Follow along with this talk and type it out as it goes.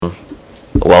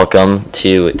welcome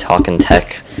to Talkin'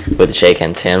 Tech with Jake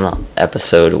and Tim,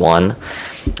 episode 1.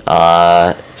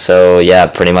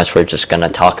 Pretty much we're just gonna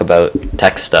talk about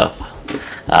tech stuff.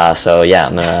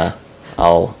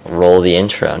 I'll roll the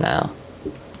intro now.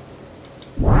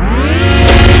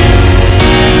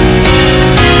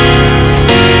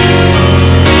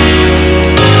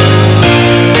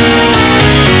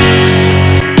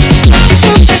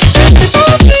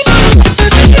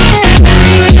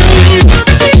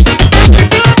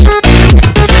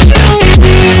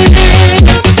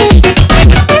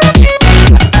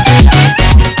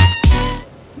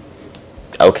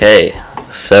 Okay,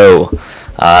 so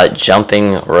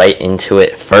jumping right into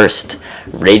it first,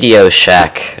 Radio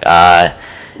Shack.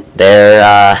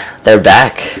 They're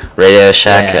back. Radio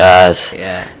Shack is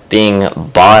being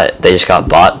bought. They just got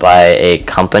bought by a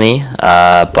company,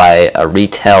 by a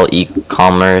retail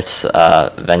e-commerce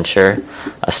venture,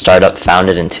 a startup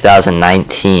founded in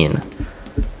 2019.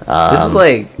 This is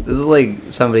like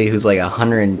somebody who's like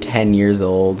 110 years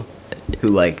old,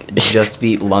 who just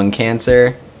beat lung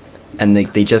cancer. And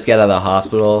they just got out of the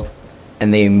hospital,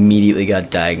 and they immediately got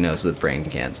diagnosed with brain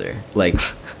cancer.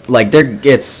 What's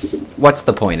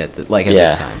the point at this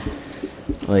time?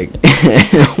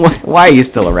 Why are you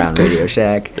still around, Radio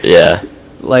Shack? Yeah.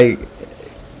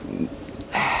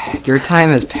 Your time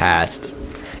has passed.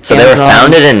 So Amazon, they were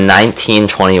founded in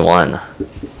 1921.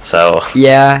 So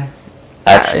yeah.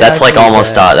 That's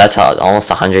almost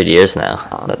 100 years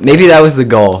now. Maybe that was the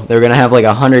goal. They were gonna have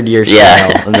 100 years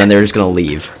sale, and then they were just gonna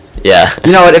leave. Yeah.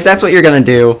 You know what? If that's what you're gonna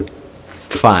do,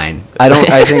 fine.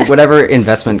 I think whatever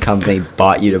investment company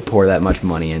bought you to pour that much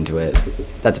money into it,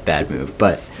 that's a bad move.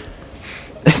 But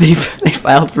they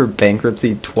filed for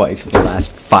bankruptcy twice in the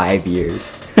last 5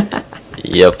 years.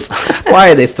 Yep.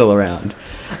 Why are they still around?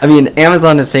 I mean,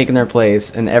 Amazon has taken their place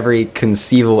in every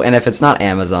conceivable, and if it's not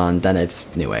Amazon, then it's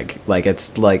Newegg.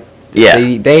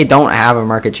 They don't have a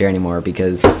market share anymore,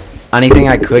 because anything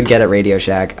I could get at Radio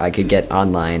Shack, I could get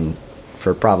online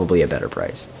for probably a better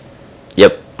price.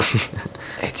 Yep.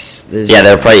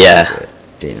 They're probably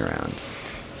being around.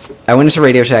 I went to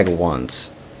Radio Shack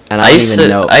once, and I didn't even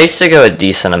know. I used to go a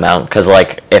decent amount, because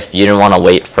if you didn't want to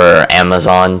wait for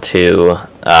Amazon to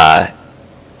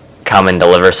come and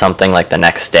deliver something the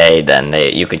next day, then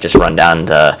you could just run down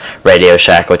to Radio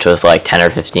Shack, which was 10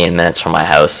 or 15 minutes from my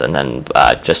house, and then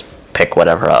just pick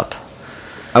whatever up.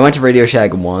 I went to Radio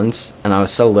Shack once, and I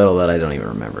was so little that I don't even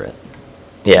remember it.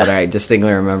 Yeah. But I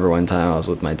distinctly remember one time I was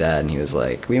with my dad, and he was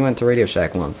like, "We went to Radio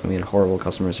Shack once, and we had horrible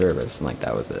customer service," and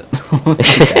that was it.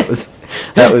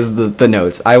 that was the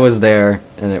notes. I was there,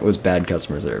 and it was bad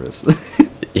customer service.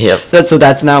 Yep.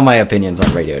 That's now my opinions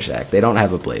on Radio Shack. They don't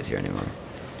have a place here anymore.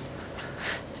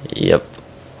 Yep.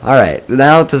 All right,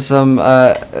 now to some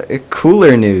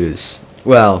cooler news.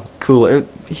 Well, cooler.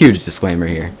 Huge disclaimer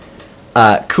here.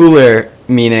 Cooler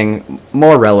meaning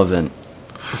more relevant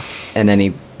in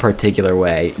any particular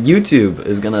way. YouTube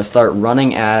is gonna start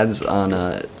running ads on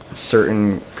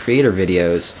certain creator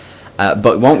videos,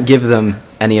 but won't give them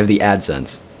any of the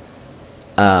AdSense.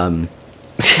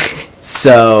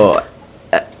 So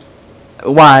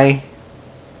why?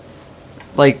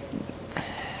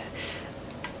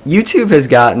 YouTube has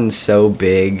gotten so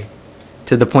big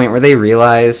to the point where they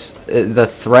realize the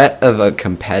threat of a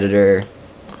competitor,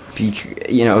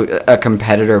 a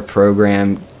competitor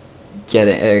program,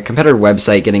 a competitor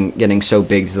website getting so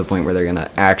big to the point where they're gonna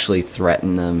actually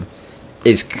threaten them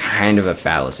is kind of a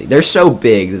fallacy. They're so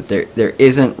big that there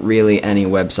isn't really any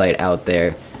website out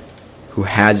there who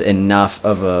has enough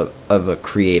of a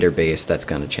creator base that's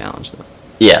gonna challenge them.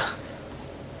 Yeah.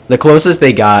 The closest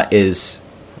they got is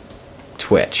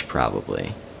Twitch,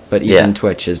 probably, but even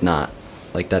Twitch is not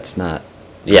that's not.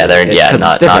 Yeah,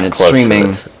 it's different. It's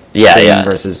streaming. Yeah.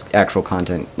 Versus actual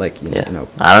content, I don't know.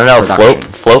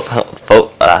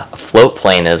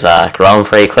 Floatplane is growing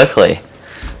pretty quickly.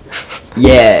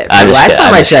 Yeah. Last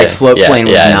time I checked, Floatplane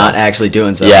was not actually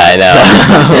doing so. Yeah, I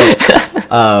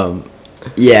know.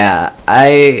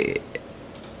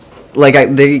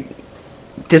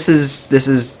 This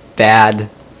is bad.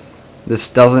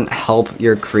 This doesn't help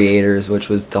your creators, which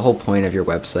was the whole point of your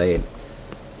website.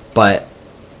 But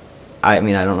I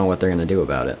don't know what they're gonna do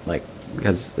about it.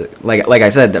 Because like I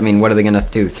said, what are they gonna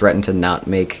do? Threaten to not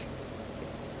make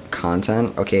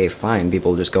content? Okay, fine.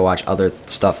 People just go watch other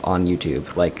stuff on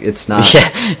YouTube. It's not.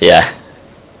 Yeah.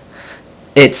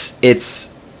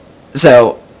 It's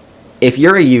so. If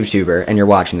you're a YouTuber and you're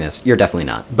watching this, you're definitely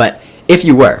not. But if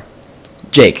you were,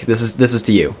 Jake, this is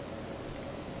to you.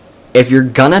 If you're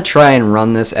gonna try and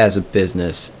run this as a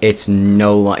business, it's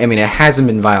no longer. It hasn't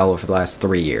been viable for the last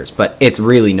 3 years, but it's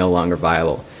really no longer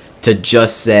viable. to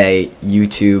just say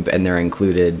YouTube and their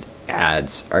included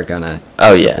ads are gonna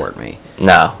Oh, yeah. support me.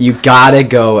 No. You gotta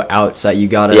go outside. You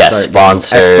gotta Yeah, start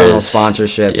sponsors. getting external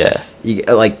sponsorships. Yeah.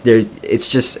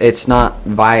 It's not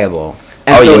viable.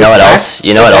 And Oh, so you know if what that's- else?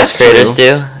 You know if what else that's creators true,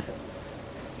 do?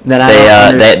 Then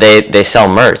I don't They sell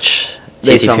merch.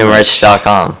 They sell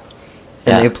ttpmerch.com.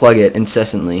 and Yeah. they plug it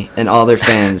incessantly, and all their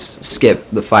fans skip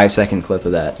the 5-second clip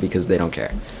of that because they don't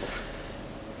care.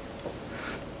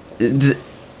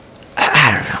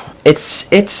 I don't know.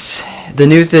 It's the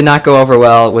news did not go over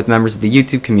well with members of the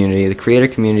YouTube community, the creator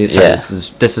community. Sorry, Yeah.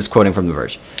 this is quoting from The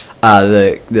Verge.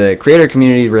 The creator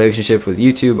community relationship with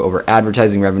YouTube over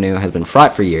advertising revenue has been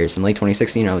fraught for years. In late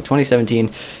 2016, early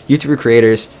 2017, YouTuber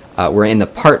creators who were in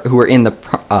the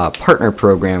partner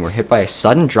program were hit by a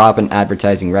sudden drop in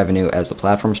advertising revenue as the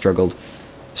platform struggled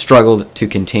to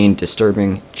contain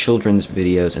disturbing children's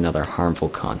videos and other harmful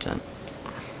content.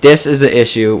 This is the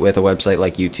issue with a website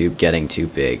like YouTube getting too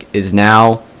big, is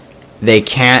now they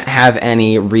can't have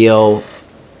any real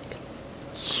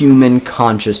human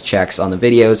conscious checks on the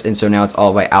videos, and so now it's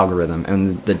all by algorithm.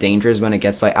 And the danger is when it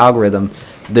gets by algorithm,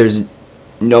 there's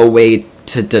no way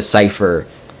to decipher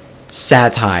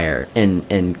satire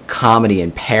and comedy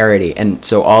and parody, and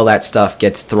so all that stuff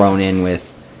gets thrown in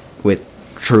with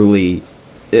truly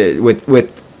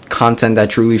with content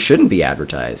that truly shouldn't be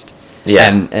advertised.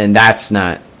 Yeah. And that's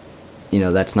not,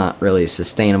 that's not really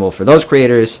sustainable for those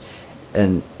creators,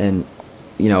 and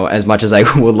as much as I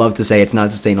would love to say it's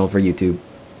not sustainable for YouTube,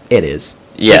 it is.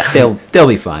 Yeah. They'll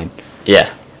be fine. Yeah.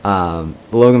 The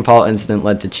Logan Paul incident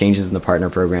led to changes in the partner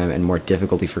program and more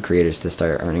difficulty for creators to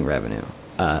start earning revenue.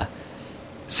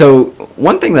 So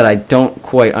one thing that I don't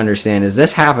quite understand is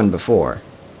this happened before.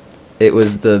 It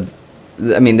was the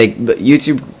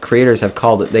YouTube creators have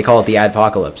called it. They call it the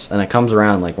adpocalypse, and it comes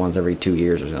around like once every 2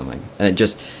 years or something. And it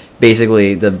just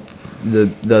basically the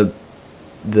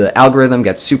algorithm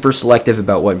gets super selective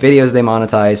about what videos they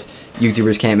monetize.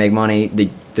 YouTubers can't make money.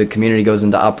 The community goes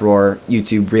into uproar.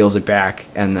 YouTube reels it back,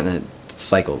 and then it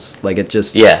cycles. Like it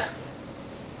just Yeah.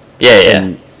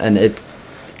 and it.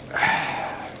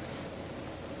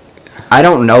 I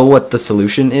don't know what the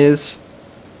solution is,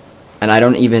 and I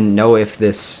don't even know if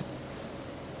this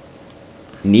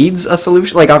needs a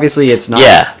solution. Like, obviously, it's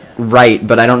not right,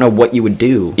 but I don't know what you would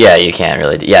do. Yeah, you can't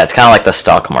really. Yeah, it's kind of like the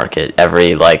stock market.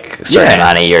 Every certain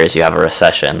amount of years, you have a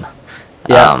recession.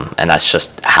 Yeah. And that's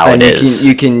just how And it is.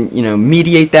 you can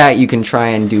mediate that. You can try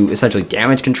and do essentially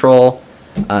damage control,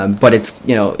 but it's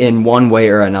in one way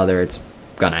or another, it's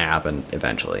gonna happen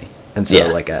eventually. And so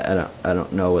I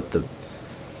don't know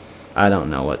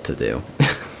what to do.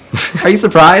 Are you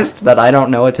surprised that I don't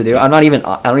know what to do? I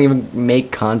don't even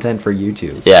make content for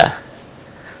YouTube. Yeah.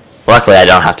 Luckily, I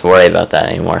don't have to worry about that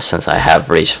anymore since I have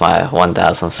reached my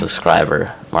 1,000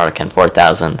 subscriber mark and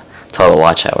 4,000 total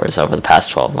watch hours over the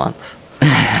past 12 months.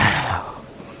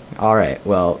 All right.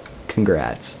 Well,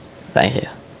 congrats. Thank you.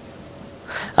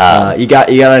 You got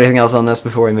anything else on this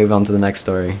before we move on to the next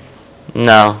story?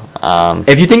 No.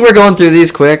 If you think we're going through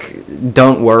these quick,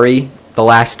 don't worry. The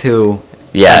last two.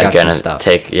 I got gonna some stuff.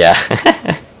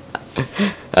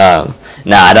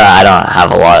 No, I don't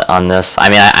have a lot on this. I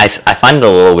mean, I find it a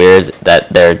little weird that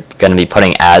they're gonna be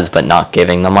putting ads but not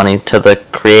giving the money to the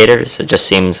creators. It just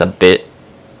seems a bit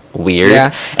weird.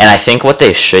 Yeah. And I think what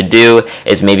they should do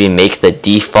is maybe make the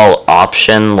default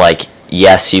option like,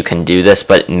 yes, you can do this,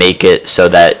 but make it so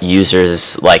that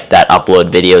users like that upload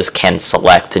videos can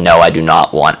select no, I do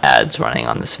not want ads running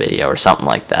on this video or something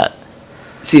like that.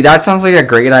 See, that sounds like a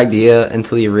great idea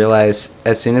until you realize,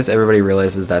 as soon as everybody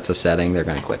realizes that's a setting, they're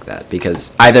going to click that.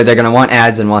 Because either they're going to want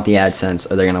ads and want the AdSense,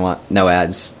 or they're going to want no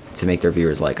ads to make their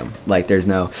viewers like them. Like, there's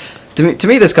no... To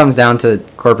me, this comes down to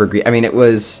corporate greed. I mean, it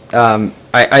was... Linus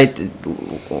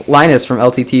from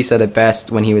LTT said it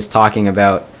best when he was talking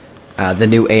about the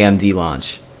new AMD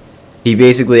launch. He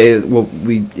basically...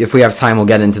 if we have time, we'll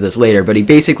get into this later. But he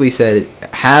basically said,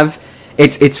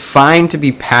 It's fine to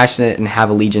be passionate and have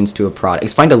allegiance to a product.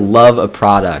 It's fine to love a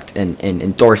product and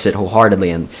endorse it wholeheartedly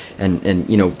and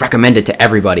recommend it to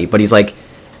everybody. But he's like,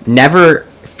 never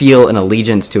feel an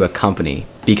allegiance to a company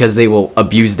because they will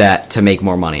abuse that to make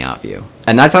more money off you.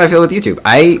 And that's how I feel with YouTube.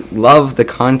 I love the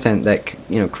content that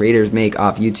creators make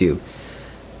off YouTube,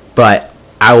 but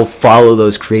I will follow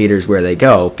those creators where they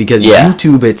go because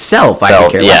YouTube itself I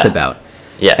could care less about.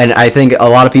 Yeah. And I think a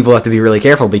lot of people have to be really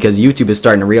careful because YouTube is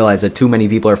starting to realize that too many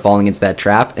people are falling into that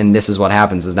trap, and this is what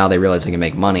happens is now they realize they can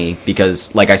make money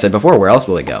because, like I said before, where else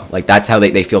will they go? Like, that's how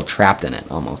they feel trapped in it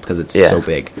almost because it's so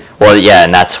big. Well, yeah,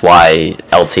 and that's why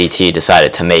LTT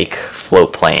decided to make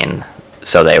Floatplane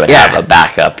so they would Yeah. have a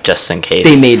backup just in case.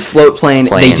 They made Floatplane. They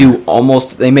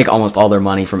Plane. they make almost all their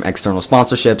money from external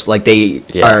sponsorships. Like they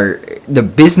Yeah. are the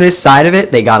business side of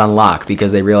it. They got on lock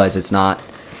because they realize it's not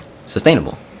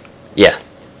sustainable. Yeah.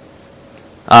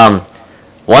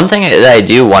 One thing that I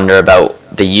do wonder about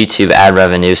the YouTube ad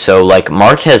revenue, so like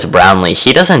Marquez Brownlee,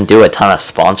 he doesn't do a ton of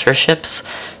sponsorships.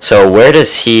 So where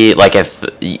does he, like, if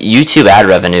YouTube ad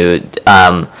revenue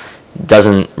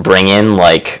doesn't bring in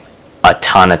like a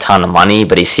ton of money,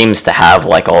 but he seems to have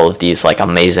like all of these like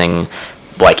amazing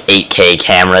like 8K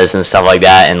cameras and stuff like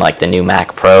that, and like the new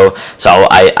Mac Pro. So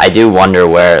I do wonder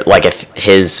where, like, if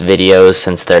his videos,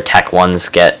 since they're tech ones,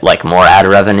 get like more ad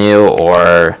revenue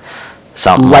or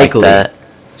something Likely. like that.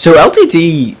 So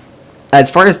LTT, as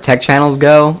far as tech channels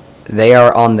go, they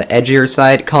are on the edgier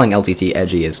side. Calling LTT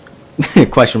edgy is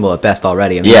questionable at best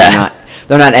already. I mean, Yeah.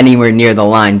 they're not anywhere near the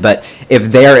line. But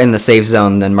if they're in the safe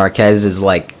zone, then Marquez is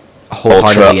like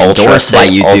wholeheartedly Ultra endorsed by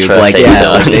safe- YouTube. ultra Like, safe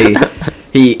yeah, like zone.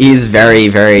 he's very,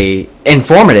 very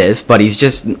informative, but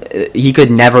he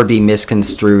could never be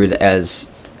misconstrued as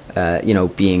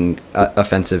being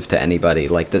offensive to anybody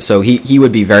like that. So he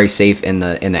would be very safe in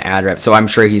the ad rep. So I'm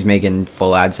sure he's making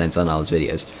full AdSense on all his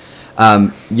videos.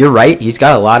 You're right. He's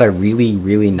got a lot of really,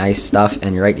 really nice stuff,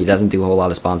 and you're right. He doesn't do a whole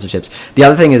lot of sponsorships. The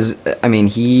other thing is, I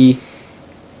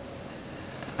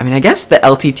guess the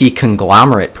LTT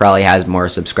conglomerate probably has more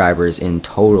subscribers in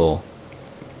total,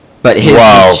 but his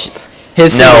No,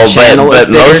 channel but is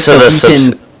bigger, most so of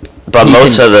the he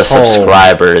most can of the pull-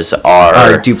 subscribers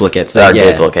are duplicates. Are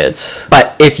yeah. duplicates.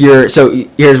 But here's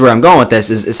where I'm going with this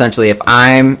is essentially if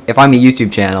I'm a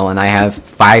YouTube channel and I have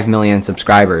 5 million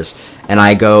subscribers and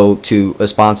I go to a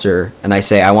sponsor and I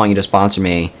say I want you to sponsor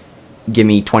me, give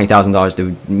me $20,000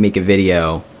 to make a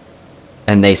video,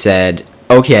 and they said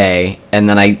okay, and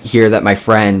then I hear that my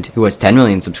friend who has 10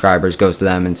 million subscribers goes to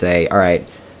them and say, all right,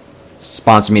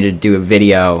 sponsor me to do a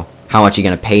video, how much are you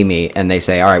going to pay me? And they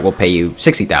say, all right, we'll pay you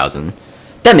 $60,000.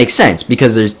 That makes sense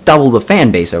because there's double the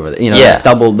fan base over there. There's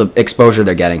double the exposure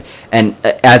they're getting. And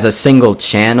as a single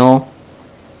channel,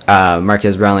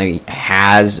 Marquez Brownlee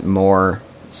has more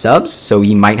subs, so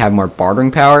he might have more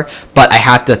bartering power. But I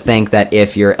have to think that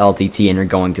if you're LTT and you're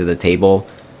going to the table,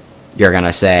 you're going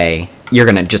to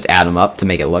just add them up to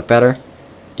make it look better.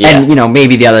 Yeah. And,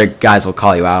 maybe the other guys will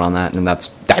call you out on that, and that's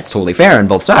totally fair on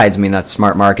both sides. I mean, that's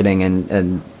smart marketing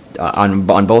and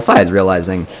on both sides,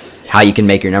 realizing how you can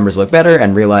make your numbers look better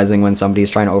and realizing when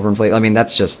somebody's trying to overinflate. I mean,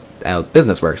 that's just how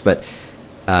business works. But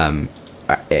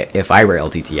if I were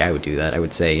LTT, I would do that. I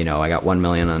would say, I got 1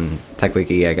 million on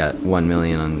TechWiki, I got 1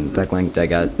 million on TechLinked, I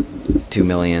got 2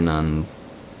 million on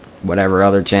whatever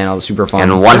other channel, Superfun.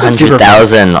 And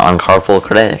 100,000 on Carpool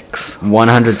Critics.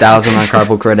 100,000 on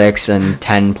Carpool Critics and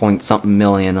 10 point something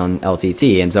million on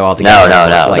LTT, and so altogether,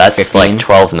 No. like That's 15? like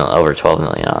over 12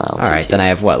 million on LTT. All right, then I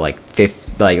have what, like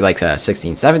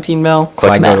 16, 17 mil. So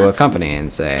Quick I go to a math. company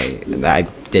and say I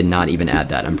did not even add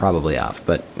that. I'm probably off,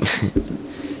 but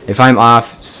if I'm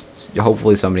off,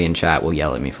 hopefully somebody in chat will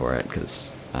yell at me for it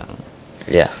because I don't know.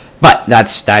 Yeah. But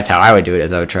that's how I would do it.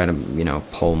 Is I would try to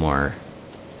pull more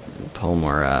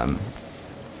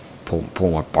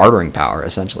bartering power.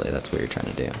 Essentially, that's what you're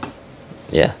trying to do.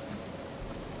 Yeah.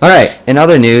 All right. In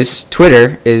other news,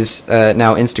 Twitter is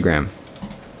now Instagram.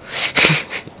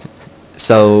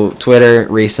 So Twitter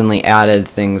recently added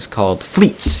things called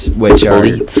fleets, which are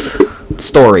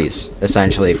stories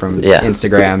essentially from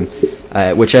Instagram.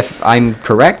 Which, if I'm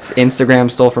correct, Instagram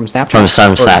stole from Snapchat. From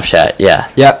some Snapchat, yeah.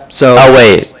 Yep. So. Oh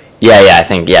wait. Yeah. I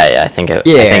think I think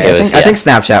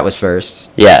Snapchat was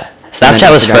first. Yeah.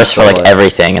 Snapchat was Instagram first for stole like it.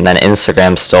 everything, and then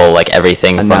Instagram stole like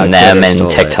everything And now from them Twitter and stole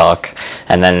it. TikTok,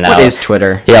 and then now. What is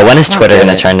Twitter? Yeah, when is Not Twitter get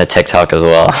gonna it. turn to TikTok as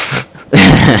well?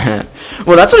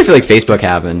 Well, that's what I feel like Facebook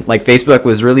happened. Like Facebook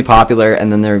was really popular,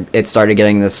 and then it started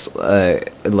getting this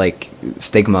like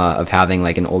stigma of having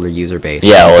like an older user base.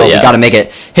 Yeah, Like, well, we yeah. got to make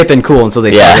it hip and cool, and so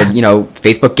they Yeah. started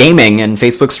Facebook gaming and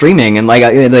Facebook streaming, and like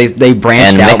they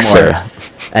branched And out Mixer. more.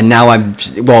 And now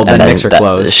then Mixer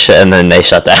closed. And then they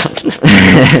shut down.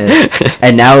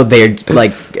 And now they're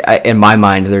like, in my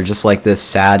mind, they're just like this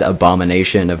sad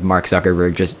abomination of Mark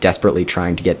Zuckerberg just desperately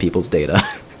trying to get people's data.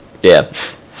 Yeah.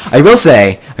 I will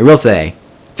say,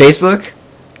 Facebook,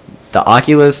 the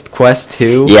Oculus Quest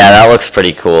 2. Yeah, that looks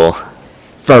pretty cool.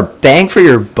 For bang for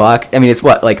your buck, I mean, it's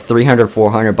what, like $300,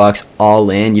 $400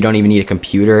 all in. You don't even need a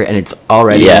computer, and it's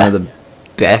already Yeah. one of the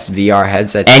best VR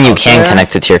headsets. And you out can there.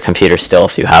 connect it to your computer still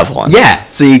if you have one. Yeah,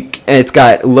 so it's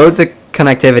got loads of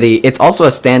connectivity. It's also a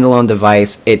standalone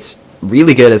device. It's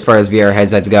really good as far as VR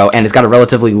headsets go, and it's got a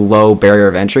relatively low barrier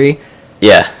of entry.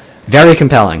 Yeah. Very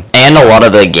compelling. And a lot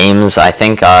of the games, I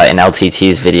think in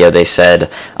LTT's video, they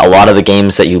said a lot of the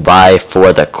games that you buy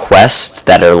for the Quest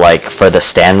that are like for the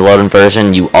standalone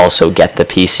version, you also get the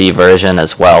PC version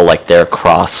as well, like they're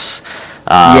cross.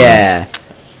 Yeah.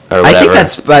 Or whatever.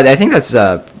 I think that's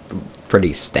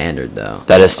pretty standard though.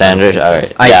 That is standard. All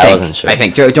right. I wasn't sure. I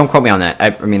think. Don't quote me on that.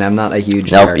 I mean, I'm not a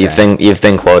huge. Nope. VR guy. You've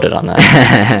been quoted on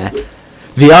that.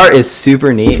 VR is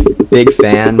super neat. Big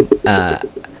fan.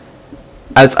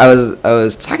 I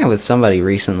was talking with somebody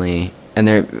recently, and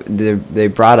they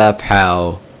brought up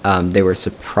how they were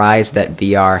surprised that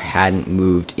VR hadn't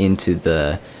moved into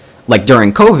the, like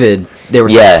during COVID, they were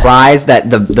surprised that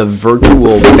the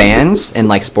virtual fans in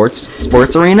like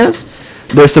sports arenas,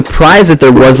 they're surprised that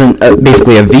there wasn't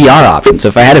basically a VR option. So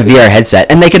if I had a VR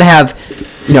headset, and they could have,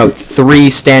 3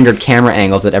 standard camera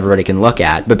angles that everybody can look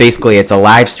at, but basically it's a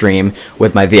live stream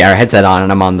with my VR headset on,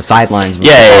 and I'm on the sidelines of the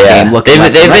game looking.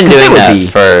 They've been doing that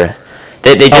for.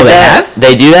 They do that. Have?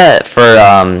 They do that for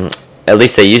at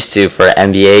least they used to for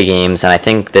NBA games, and I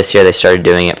think this year they started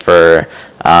doing it for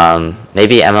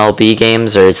maybe MLB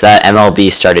games, or is that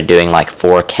MLB started doing like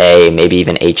 4K, maybe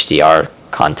even HDR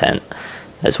content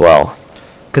as well.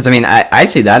 Because I mean, I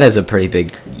see that as a pretty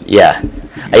big. Yeah.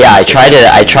 I tried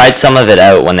it. I tried some of it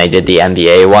out when they did the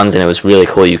NBA ones, and it was really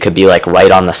cool. You could be like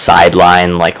right on the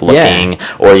sideline, like looking,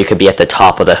 or you could be at the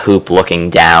top of the hoop looking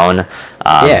down.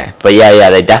 But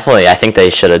they definitely. I think they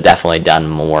should have definitely done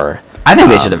more. I think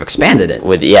they should have expanded it.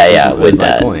 With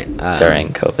that point.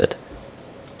 During COVID.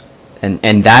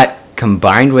 And that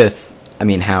combined with, I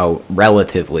mean, how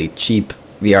relatively cheap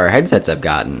VR headsets have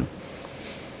gotten,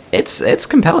 it's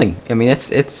compelling. I mean,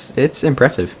 it's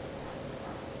impressive.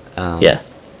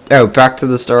 Oh, back to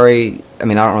the story. I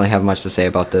mean, I don't really have much to say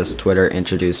about this. Twitter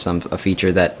introduced a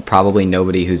feature that probably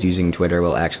nobody who's using Twitter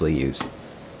will actually use.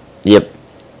 Yep.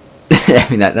 I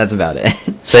mean, that's about it.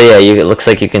 So yeah, it looks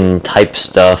like you can type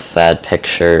stuff, add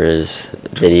pictures,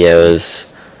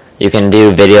 videos. You can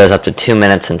do videos up to 2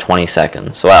 minutes and 20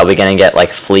 seconds. So are we gonna get like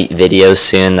fleet videos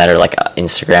soon that are like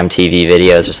Instagram TV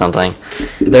videos or something?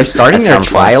 They're starting their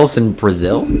trials in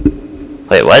Brazil.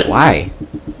 Wait, what? Why?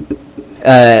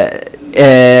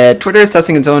 Twitter is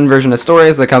testing its own version of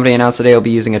Stories. The company announced today it will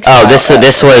be using a trial. Oh, this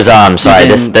was sorry.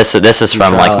 This is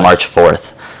from like March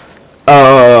 4th.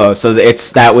 Oh, so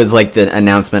that was like the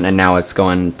announcement, and now it's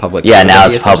going public. Yeah, now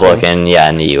it's public, and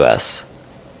in the U.S.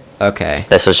 Okay.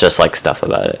 This was just like stuff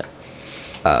about it.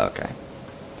 Oh, okay.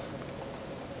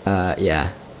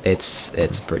 Yeah,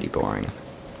 it's pretty boring.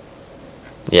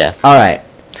 Yeah. All right.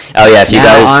 Oh yeah, if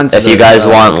you guys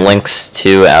want links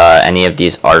to any of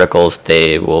these articles,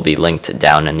 they will be linked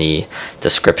down in the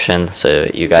description, so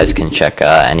you guys can check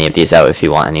any of these out if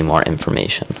you want any more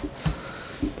information.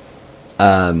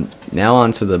 Now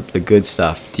on to the good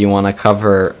stuff. Do you want to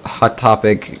cover Hot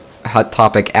Topic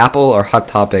Apple or Hot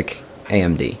Topic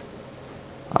AMD?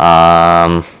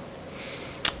 I'm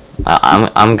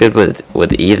good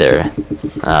with either.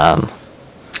 I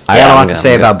got a lot to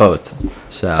say about both.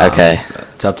 So okay,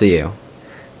 it's up to you.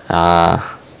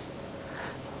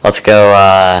 Let's go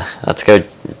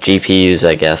GPUs,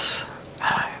 I guess.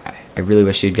 I really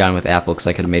wish you'd gone with Apple because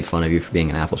I could have made fun of you for being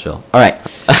an Apple shill. All right,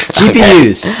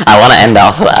 GPUs. Okay. I want to end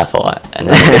off with Apple. And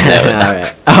all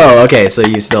right. Oh, okay. So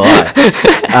you still are.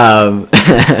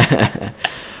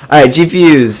 All right,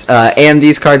 GPUs.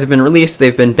 AMD's cards have been released.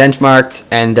 They've been benchmarked,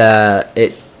 and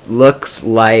it looks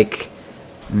like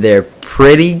they're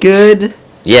pretty good.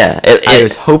 Yeah, I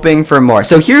was hoping for more.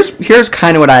 So here's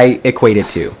kind of what I equate it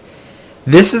to.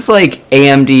 This is like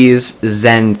AMD's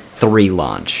Zen 3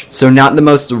 launch. So not the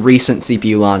most recent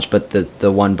CPU launch, but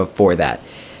the one before that.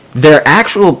 Their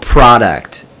actual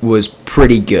product was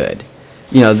pretty good.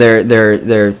 Their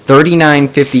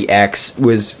 3950X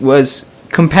was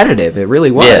competitive. It really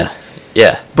was.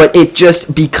 Yeah. But it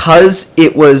just, because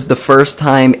it was the first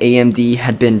time AMD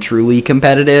had been truly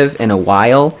competitive in a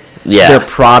while, their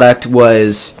product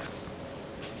was,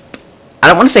 I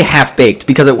don't want to say half-baked,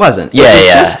 because it wasn't. Yeah,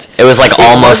 it was like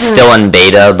almost still in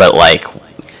beta, but like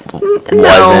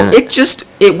wasn't.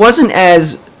 It wasn't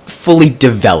as fully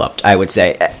developed, I would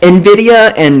say.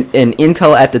 NVIDIA and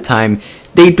Intel at the time,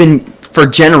 for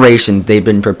generations, they've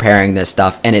been preparing this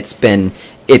stuff, and it's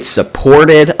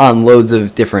supported on loads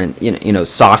of different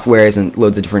softwares, and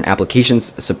loads of different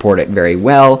applications support it very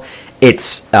well.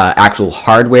 It's actual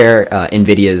hardware,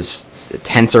 NVIDIA's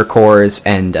Tensor cores,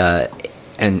 and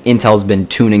Intel's been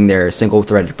tuning their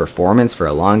single-threaded performance for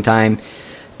a long time.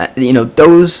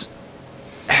 Those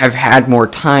have had more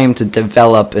time to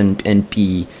develop and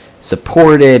be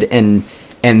supported, and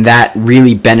that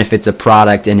really benefits a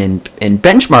product. And in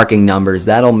benchmarking numbers,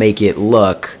 that'll make it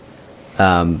look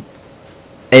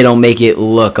it'll make it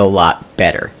look a lot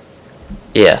better.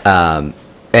 Yeah.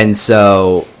 And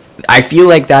so I feel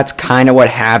like that's kind of what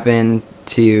happened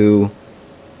to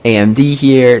AMD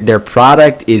here. Their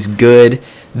product is good.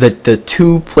 The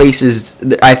two places,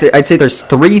 I'd say there's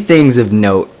three things of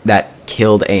note that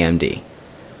killed AMD.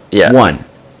 Yeah. One,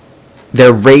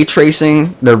 their ray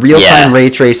tracing, the real-time ray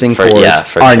tracing cores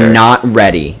are sure. not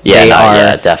ready.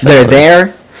 Yeah, definitely. They're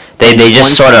there. They just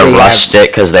Once sort of they rushed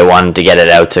it because they wanted to get it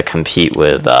out to compete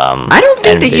with I don't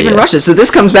think they even NVIDIA. rushed it. So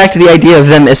this comes back to the idea of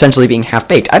them essentially being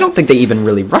half-baked. I don't think they even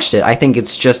really rushed it. I think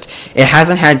it's just it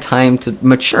hasn't had time to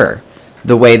mature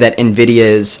the way that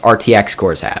NVIDIA's RTX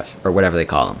cores have, or whatever they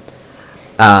call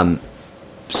them.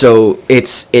 So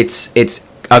it's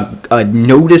a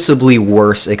noticeably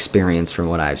worse experience from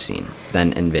what I've seen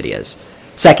than NVIDIA's.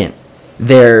 Second,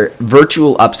 their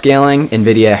virtual upscaling,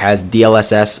 NVIDIA has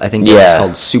DLSS, I think it's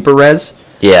called Super Res.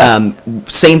 Yeah.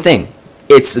 Same thing.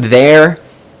 It's there,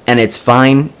 and it's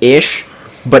fine-ish,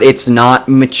 but it's not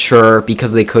mature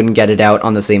because they couldn't get it out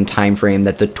on the same time frame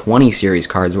that the 20 series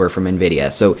cards were from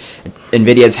NVIDIA. So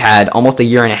NVIDIA's had almost a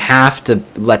year and a half to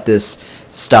let this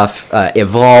stuff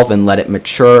evolve and let it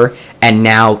mature, and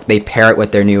now they pair it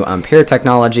with their new Ampere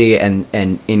technology and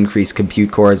increased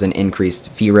compute cores and increased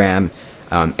VRAM.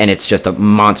 And it's just a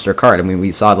monster card. I mean,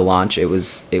 we saw the launch; it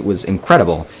was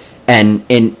incredible. And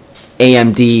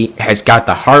AMD has got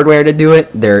the hardware to do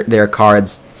it. Their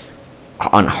cards,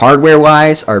 on hardware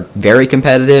wise, are very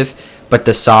competitive, but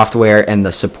the software and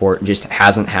the support just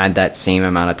hasn't had that same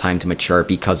amount of time to mature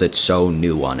because it's so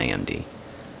new on AMD.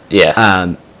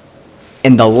 Yeah.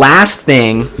 And the last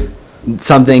thing,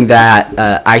 something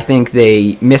that I think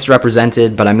they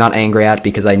misrepresented, but I'm not angry at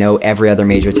because I know every other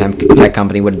major tech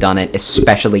company would have done it,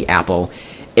 especially Apple,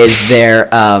 is their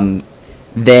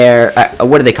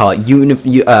what do they call it?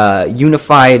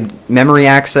 Unified memory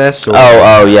access? Or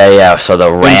yeah. So the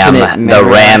Infinite RAM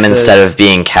memory access. instead of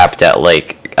being capped at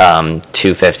like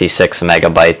 256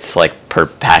 megabytes like per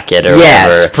packet or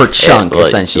yes, whatever, per chunk,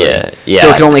 essentially. Yeah. So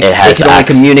it can only has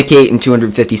communicate in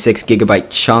 256 gigabyte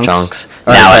chunks.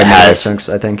 Now it has megabyte chunks,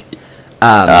 I think.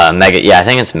 I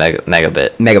think it's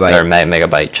megabit Megabyte. or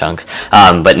megabyte chunks.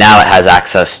 But now it has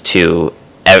access to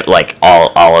like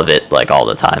all of it like all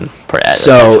the time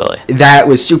So essentially. that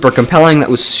was super compelling. That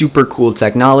was super cool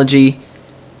technology.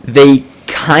 They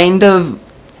kind of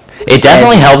It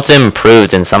definitely helped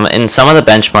improve in some of the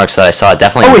benchmarks that I saw. It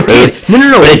definitely Oh, it improved. did.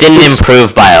 No. But it didn't it's-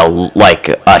 improve by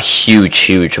a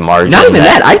huge margin. Not even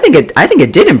that. I think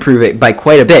it did improve it by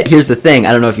quite a bit. Here's the thing.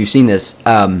 I don't know if you've seen this.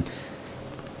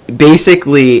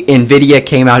 Basically, NVIDIA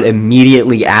came out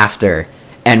immediately after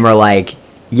and were like,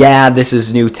 yeah, this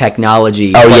is new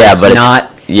technology. Oh, yeah, but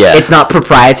it's not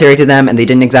proprietary to them, and they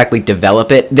didn't exactly develop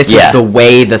it. This is the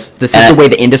way the way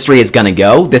the industry is gonna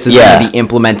go. This is gonna be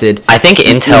implemented. I think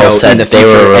Intel said in the they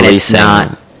future, were and it's releasing.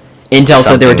 not. Intel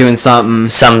said they were doing something.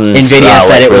 NVIDIA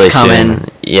said it was really coming. soon.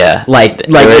 Yeah,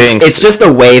 It's just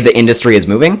the way the industry is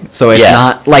moving. So it's Yeah.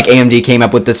 not like AMD came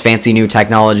up with this fancy new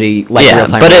technology like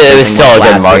real-time. but it was processing still a like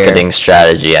good last year. marketing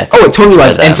strategy. I think, Oh, it totally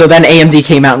was. for And them. so then AMD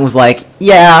came out and was like,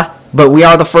 yeah, but we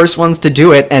are the first ones to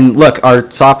do it. And look,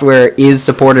 our software is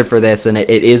supported for this, and it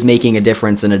is making a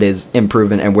difference, and it is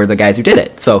improving, and we're the guys who did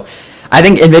it. So I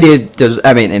think I think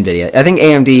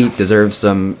AMD deserves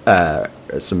some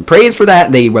praise for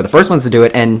that. They were the first ones to do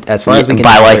it, and as far as we can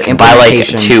by tell, their like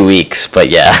implementation- 2 weeks, but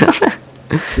yeah.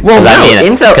 Well, no,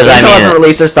 Intel hasn't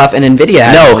released their stuff, and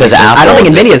NVIDIA. No, because I don't think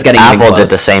NVIDIA's getting even Apple close.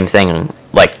 did the same thing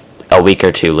like a week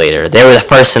or two later. They were the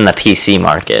first in the PC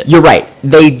market. You're right.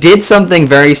 They did something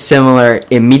very similar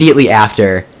immediately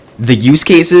after. The use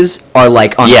cases are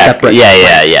like on separate.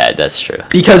 Yeah. That's true.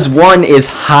 Because one is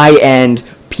high-end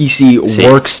PC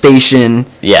workstation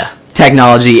Yeah.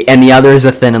 technology, and the other is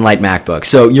a thin and light MacBook.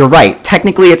 So you're right.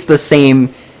 Technically, it's the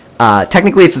same.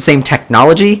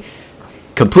 Technology,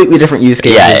 completely different use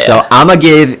cases. Yeah. So I'm gonna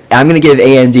give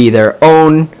AMD their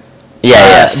own.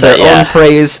 Own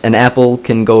praise, and Apple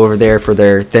can go over there for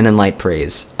their thin and light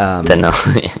praise.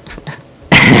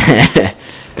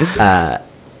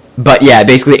 But yeah,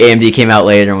 basically AMD came out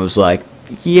later and was like,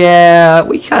 yeah,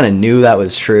 we kind of knew that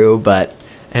was true, but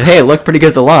hey, it looked pretty good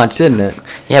at the launch, didn't it?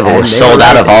 Yeah, but And we're they sold were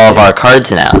out right. of all of our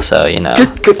cards now, so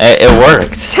Good. it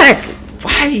worked. Tech,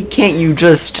 why can't you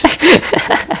just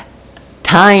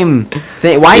time?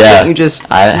 Why Yeah, can't you just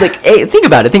think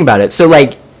about it? So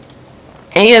like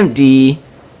AMD,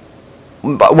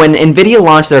 when NVIDIA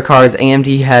launched their cards,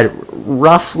 AMD had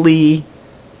roughly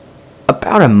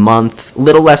about a month,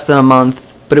 little less than a month,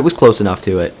 but it was close enough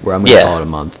to it where I'm going to call it a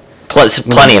month. Plus,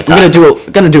 plenty of time.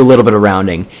 I'm gonna do a little bit of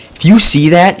rounding. If you see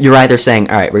that, you're either saying,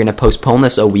 all right, we're gonna postpone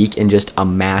this a week and just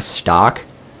amass stock,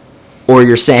 or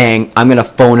you're saying I'm gonna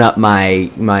phone up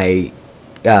my why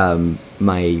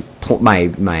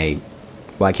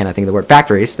can't I think of the word,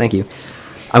 factories? Thank you.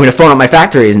 I'm gonna phone up my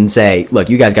factories and say, look,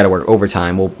 you guys got to work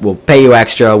overtime. We'll pay you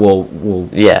extra. We'll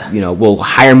we'll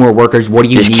hire more workers. What do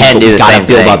you Just need? can't But do we the gotta same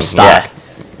build thing. up stock.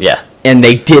 Yeah. And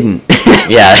they didn't.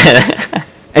 Yeah.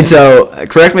 And so,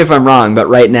 correct me if I'm wrong, but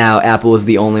right now Apple is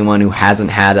the only one who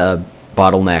hasn't had a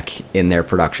bottleneck in their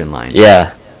production line.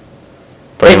 Yeah.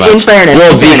 Pretty In much.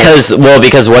 fairness,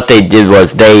 Because what they did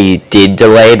was they did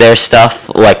delay their stuff.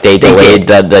 Like they delayed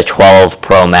the 12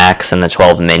 Pro Max and the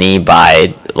 12 Mini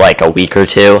by like a week or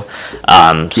two,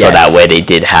 so that way they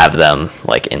did have them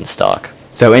like in stock.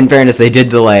 So in fairness, they did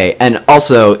delay, and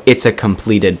also it's a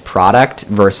completed product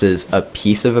versus a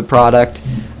piece of a product.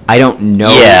 I don't know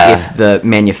if the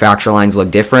manufacturer lines look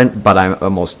different, but I'm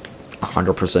almost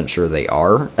 100% sure they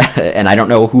are, and I don't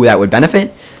know who that would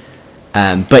benefit.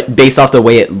 But based off the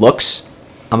way it looks,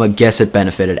 I'm gonna guess it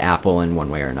benefited Apple in one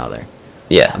way or another.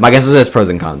 Yeah. My guess is there's pros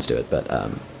and cons to it, but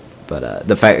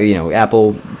the fact,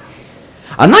 Apple.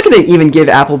 I'm not gonna even give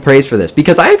Apple praise for this,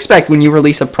 because I expect when you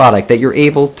release a product that you're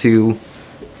able to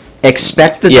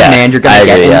expect the demand you're gonna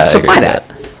get and supply that.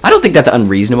 I don't think that's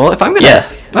unreasonable. If I'm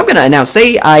gonna announce,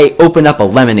 say I open up a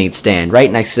lemonade stand, right,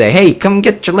 and I say, hey, come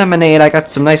get your lemonade. I got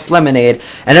some nice lemonade,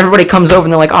 and everybody comes over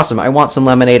and they're like, awesome, I want some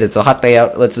lemonade. It's a hot day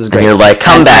out. This is great. And you're like,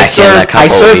 come back in a couple I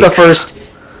serve the weeks. first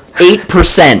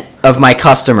 8% of my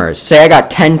customers. Say I got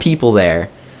 10 people there,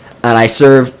 and I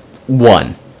serve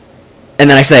one, and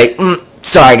then I say,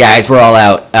 sorry guys, we're all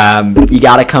out. You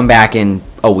got to come back in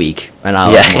a week, and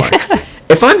I'll have more.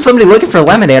 If I'm somebody looking for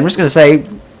lemonade, I'm just gonna say,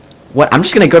 what? I'm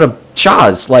just gonna go to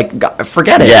Shaw's. Like,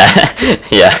 forget it. Yeah.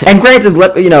 Yeah. And granted,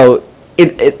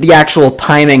 the actual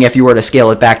timing, if you were to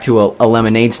scale it back to a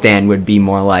lemonade stand, would be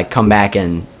more like come back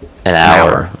in an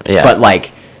hour. Yeah. But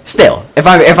like, still, if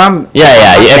I'm if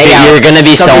you're gonna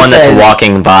be someone that's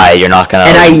walking by, you're not gonna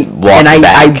walk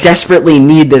back. I desperately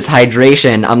need this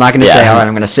hydration. I'm not gonna say, all right,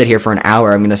 I'm gonna sit here for an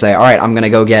hour. I'm gonna say, all right, I'm gonna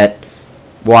go get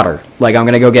water. Like, I'm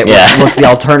gonna go get what's the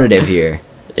alternative here?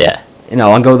 Yeah.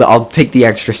 I'll take the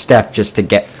extra step just to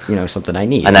get something I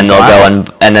need. And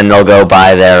then they'll go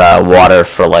buy their water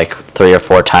for like 3 or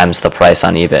 4 times the price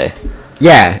on eBay.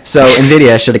 Yeah, so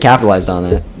Nvidia should have capitalized on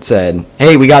it. Said,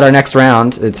 hey, we got our next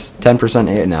round. It's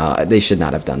 10%. No, they should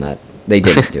not have done that. They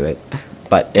didn't do it.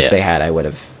 But if they had, I would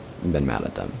have been mad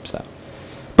at them. So,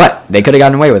 but they could have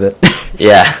gotten away with it.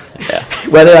 Yeah.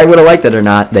 Whether I would have liked it or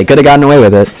not, they could have gotten away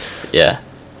with it. Yeah.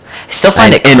 I still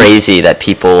find it crazy that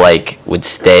people like would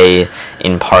stay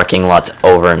in parking lots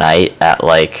overnight at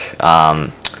like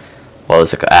what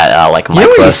was it at like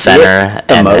Micro Center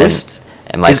and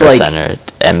Micro Center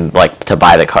and like to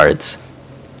buy the cards.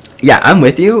 Yeah, I'm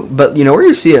with you, but where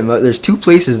you see it, there's 2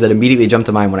 places that immediately jump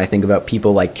to mind when I think about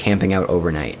people like camping out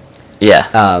overnight.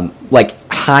 Yeah. Like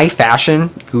high fashion,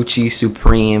 Gucci,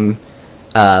 Supreme,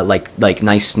 like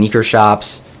nice sneaker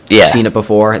shops. Yeah. I've seen it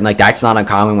before, and like that's not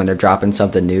uncommon when they're dropping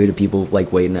something new to people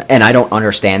like waiting. And I don't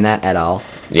understand that at all.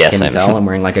 Yes, Can you tell? I'm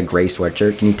wearing like a gray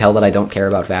sweatshirt. Can you tell that I don't care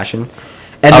about fashion?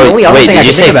 And the only other thing I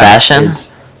can think about fashion?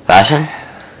 is fashion.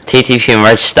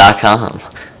 TTPmerch.com.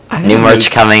 New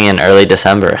merch coming in early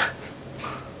December.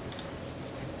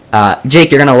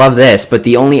 Jake, you're gonna love this, but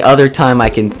the only other time I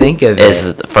can think of is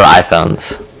for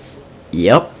iPhones.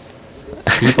 Yep.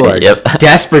 People are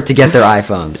desperate to get their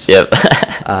iPhones. Yep.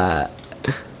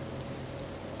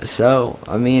 So,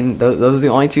 I mean, those are the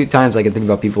only 2 times I can think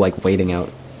about people like waiting out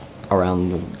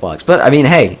around the blocks. But I mean,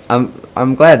 hey,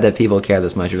 I'm glad that people care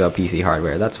this much about PC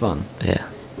hardware. That's fun. Yeah.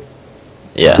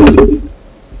 Yeah.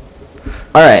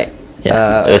 All right.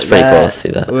 Yeah, it was pretty cool to see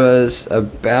that. Was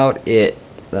about it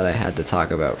that I had to talk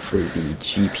about for the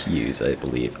GPUs, I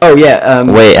believe. Oh yeah.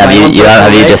 Wait, have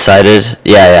you decided?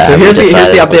 Yeah. So here's the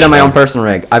update on my own personal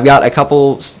rig. I've got a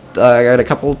couple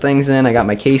things in. I got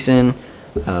my case in.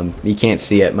 You can't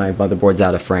see it. My motherboard's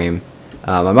out of frame.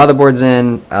 My motherboard's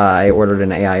in. I ordered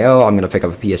an AIO. I'm gonna pick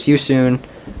up a PSU soon.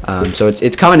 So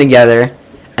it's coming together.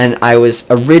 And I was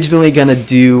originally gonna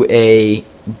do a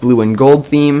blue and gold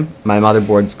theme. My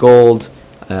motherboard's gold,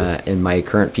 and my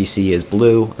current PC is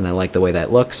blue, and I like the way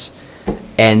that looks.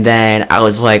 And then I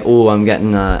was like, "Ooh, I'm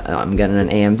getting an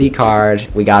AMD card.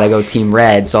 We gotta go Team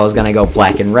Red." So I was gonna go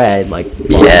black and red. Like,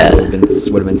 yeah, would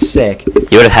have been sick.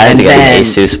 You would have had to get an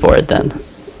Asus board then.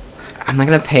 I'm not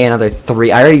gonna pay another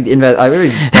I already done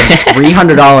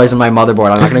 $300 in my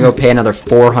motherboard. I'm not gonna go pay another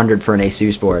 $400 for an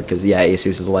Asus board because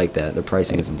Asus is like that. The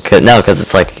pricing is insane. No, because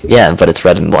it's like but it's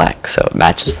red and black, so it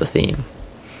matches the theme.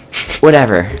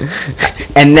 Whatever.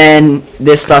 And then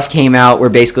this stuff came out. We're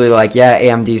basically like,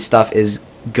 AMD stuff is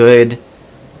good,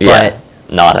 but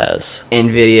not as.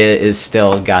 NVIDIA is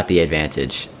still got the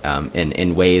advantage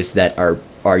in ways that are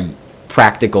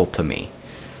practical to me.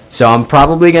 So I'm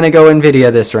probably going to go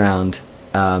NVIDIA this round,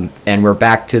 and we're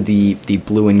back to the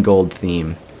blue and gold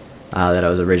theme that I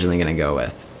was originally going to go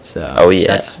with. So Oh, yeah.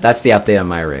 that's the update on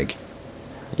my rig.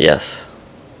 Yes.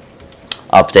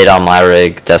 Update on my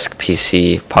rig, desk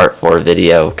PC part 4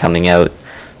 video coming out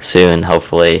soon,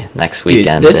 hopefully next Dude,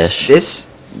 weekend. this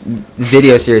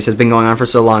video series has been going on for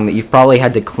so long that you've probably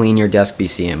had to clean your desk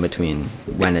PC in between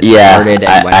when it started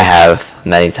and when I it's have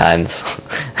many times.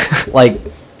 like.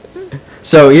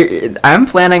 So I'm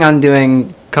planning on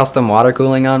doing custom water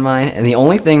cooling on mine, and the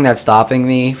only thing that's stopping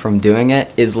me from doing it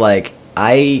is like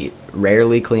I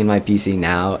rarely clean my PC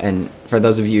now, and for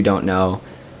those of you who don't know,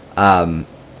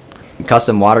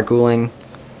 custom water cooling,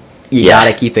 you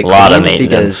gotta keep it a lot of clean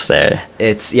maintenance because there.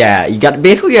 it's you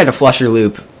gotta flush your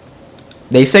loop.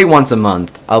 They say once a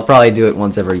month. I'll probably do it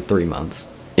once every 3 months.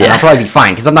 And Yeah. I'll probably be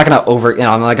fine because I'm not gonna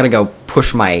I'm not gonna go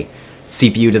push my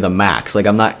CPU to the max. Like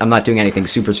I'm not doing anything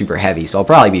super super heavy, so I'll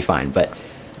probably be fine. But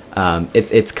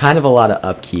it's kind of a lot of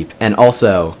upkeep, and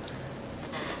also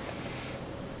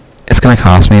it's gonna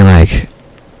cost me like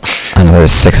another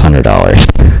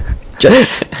 $600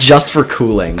 just for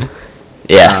cooling.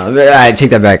 Yeah. I take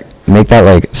that back. Make that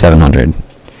like 700.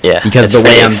 Yeah. Because it's the way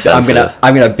pretty I'm expensive.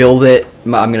 gonna build it.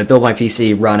 I'm gonna build my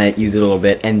PC, run it, use it a little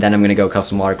bit, and then I'm gonna go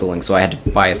custom water cooling. So I had to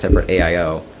buy a separate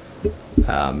AIO.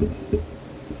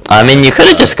 I mean, you could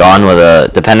have just gone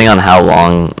with depending on how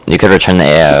long, you could return the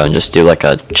AIO and just do like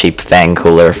a cheap fan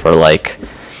cooler for like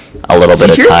a little bit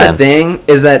of Here's time. the thing: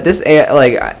 is that this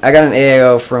I got an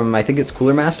AIO from, I think it's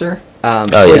Cooler Master.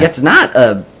 So yeah. it's not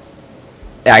a.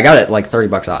 I got it like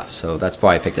 $30 off, so that's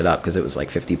why I picked it up because it was like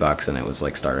 $50 and it was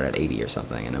like started at 80 or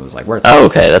something, and it was like worth it. Oh,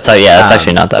 okay. That's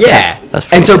actually not that bad. That's And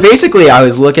pretty so good. basically, I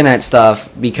was looking at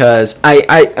stuff because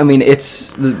I mean,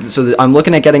 I'm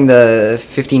looking at getting the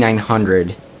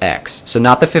 5900X, so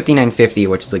not the 5950,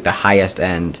 which is like the highest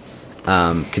end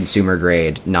consumer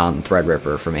grade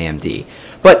non-Threadripper from AMD,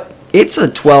 but it's a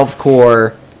 12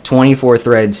 core, 24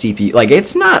 thread CPU. Like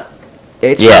it's not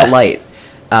light.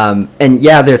 And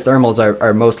yeah, their thermals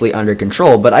are mostly under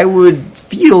control, but I would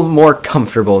feel more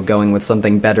comfortable going with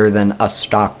something better than a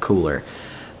stock cooler.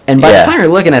 And by the time you're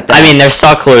looking at that, I mean, their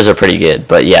stock coolers are pretty good,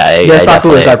 but yeah, their I stock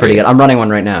coolers definitely are pretty agree. good. I'm running one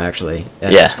right now, actually.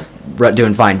 And Yeah. it's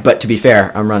doing fine. But to be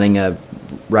fair, I'm running a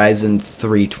Ryzen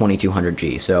 3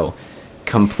 2200G, so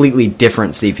completely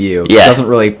different CPU. Yeah. It doesn't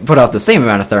really put out the same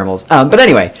amount of thermals. But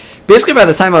anyway, basically by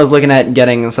the time I was looking at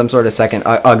getting some sort of second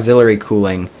auxiliary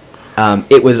cooling,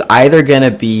 it was either going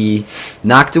to be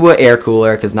Noctua air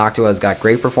cooler, because Noctua has got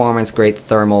great performance, great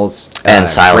thermals, And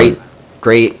silent.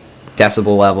 great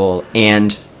decibel level,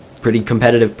 and pretty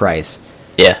competitive price,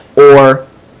 Yeah. or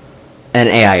an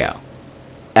AIO.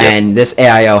 And this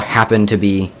AIO happened to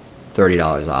be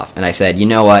 $30 off. And I said, you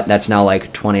know what? That's now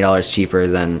like $20 cheaper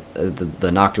than the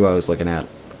Noctua I was looking at.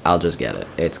 I'll just get it.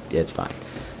 It's fine.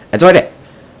 And so I did.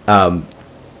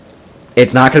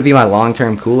 It's not going to be my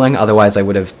long-term cooling. Otherwise, I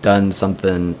would have done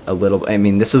something a little... I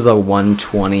mean, this is a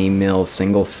 120 mil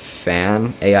single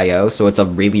fan AIO, so it's a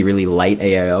really, really light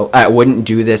AIO. I wouldn't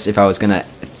do this if I was going to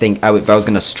if I was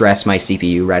going to stress my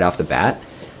CPU right off the bat.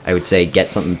 I would say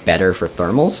get something better for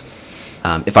thermals.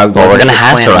 If I Well, we're wasn't gonna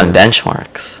have to planning- run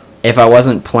benchmarks. If I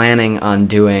wasn't planning on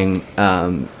doing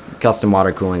custom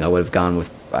water cooling, I would have gone with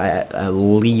at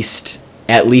least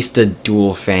a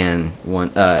dual fan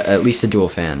one. At least a dual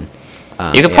fan.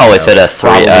 You could probably AIO. fit a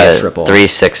Probably a triple.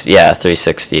 360. Yeah,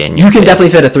 360 in your You can case.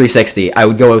 definitely fit a 360. I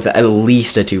would go with at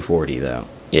least a 240 though.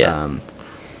 Yeah.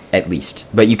 At least,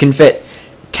 but you can fit.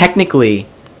 Technically,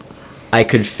 I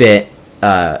could fit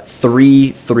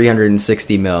three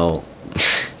 360 mil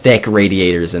thick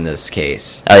radiators in this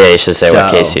case. Oh yeah, you should say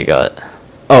what So- case you got.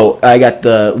 Oh, I got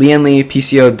the Lian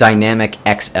PCO Dynamic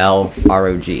XL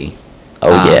ROG.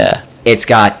 Oh yeah. It's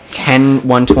got 10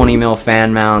 120 mil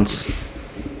fan mounts.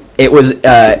 It was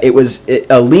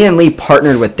Lian Li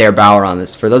partnered with Der Bauer on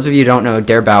this. For those of you who don't know,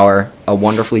 Der Bauer, a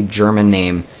wonderfully German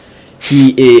name.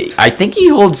 I think he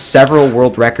holds several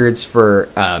world records for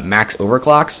max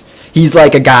overclocks. He's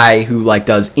like a guy who like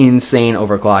does insane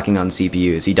overclocking on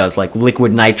CPUs. He does like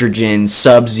liquid nitrogen,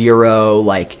 sub-zero,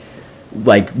 like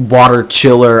water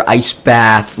chiller, ice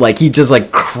bath. Like he does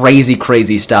like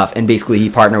crazy stuff. And basically he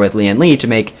partnered with Lian Li to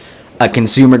make a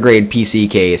consumer grade PC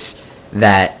case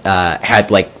that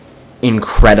had like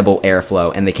incredible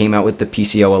airflow. And they came out with the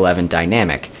PCO 11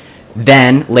 Dynamic.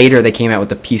 Then later they came out with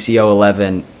the PCO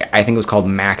 11, I think it was called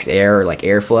Max Air or like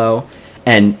Airflow.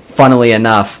 And funnily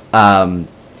enough,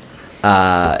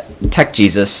 Tech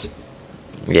Jesus,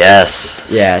 Yes.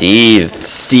 Yeah.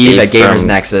 Steve at Gamers from-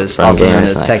 Nexus, from also known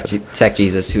Gamers as Nexus. Tech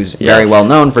Jesus, who's very Yes. well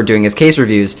known for doing his case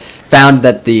reviews, found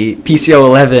that the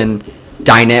PCO11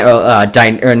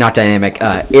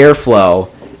 airflow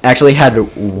actually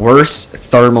had worse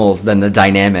thermals than the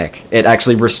dynamic. It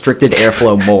actually restricted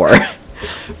airflow more,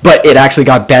 but it actually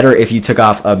got better if you took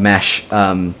off a mesh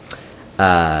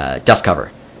dust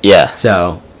cover. Yeah.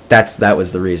 So that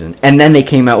was the reason. And then they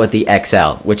came out with the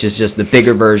XL, which is just the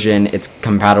bigger version. It's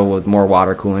compatible with more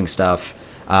water cooling stuff.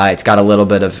 It's got a little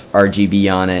bit of RGB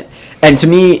on it. And to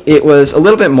me, it was a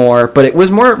little bit more, but it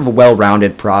was more of a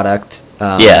well-rounded product.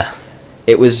 Yeah.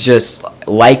 It was just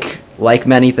like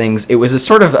many things. It was a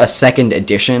sort of a second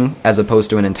edition as opposed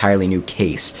to an entirely new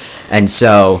case. And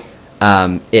so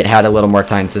it had a little more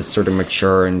time to sort of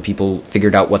mature, and people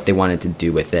figured out what they wanted to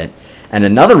do with it. And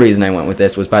another reason I went with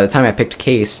this was by the time I picked a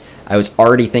case, I was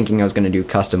already thinking I was going to do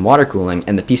custom water cooling,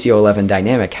 and the PCO11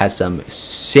 Dynamic has some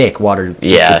sick water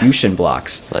distribution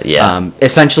blocks. Yeah.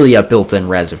 Essentially a built-in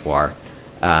reservoir.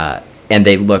 And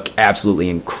they look absolutely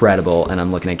incredible, and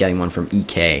I'm looking at getting one from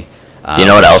EK. Do you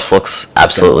know what else looks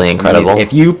absolutely incredible?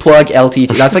 If you plug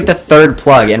LTT, that's like the third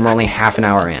plug, and we're only half an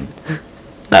hour in.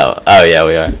 No. Oh, yeah,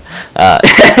 we are.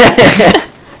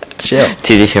 Chill.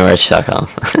 TDQmerch.com.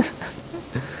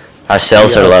 Our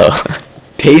sales are low.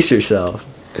 Pace yourself.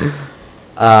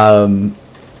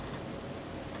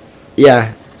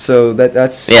 Yeah. So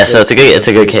that's. Yeah, so it's a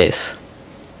good case.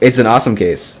 It's an awesome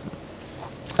case.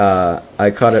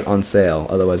 I caught it on sale.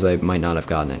 Otherwise, I might not have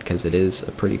gotten it because it is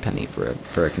a pretty penny for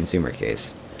a consumer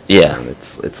case. Yeah.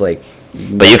 It's like.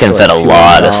 But you can fit a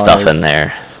lot of stuff in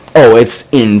there. Oh, it's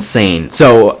insane.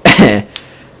 So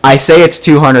I say it's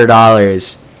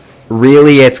 $200.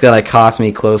 Really, it's gonna cost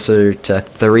me closer to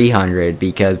 $300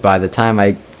 because by the time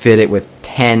I fit it with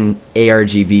 10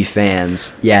 ARGB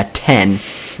fans, 10.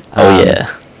 Oh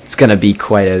yeah. It's gonna be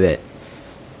quite a bit.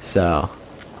 So,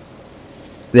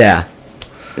 yeah,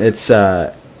 it's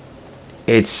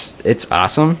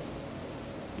awesome.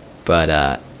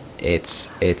 But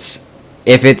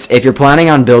if you're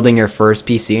planning on building your first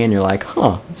PC and you're like,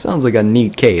 it sounds like a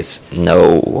neat case.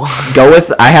 No. Go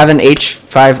with I have an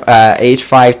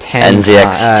H510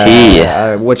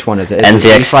 NZXT. Which one is it? Is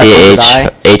it NZXT the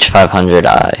H500i?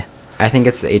 H500i. I think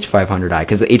it's the H500i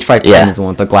because the H510 is the one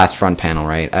with the glass front panel,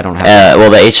 right? I don't have. Well,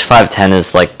 the H510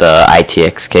 is like the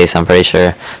ITX case, I'm pretty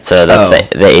sure. So that's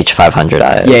the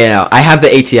H500i. Yeah, I have the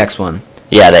ATX one.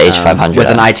 Yeah, the H500i. With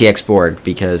an ITX board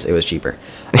because it was cheaper.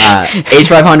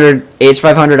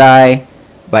 H500i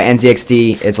by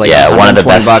NZXT. It's like one of the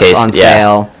best $120 cases on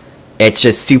sale. It's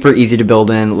just super easy to build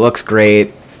in. Looks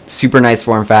great. Super nice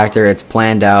form factor. It's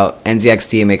planned out.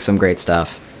 NZXT makes some great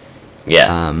stuff.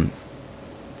 Yeah.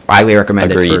 Highly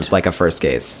recommend it Agreed. for like a first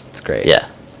case. It's great. Yeah.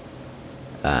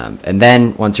 And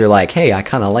then once you're like, hey, I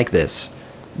kind of like this,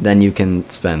 then you can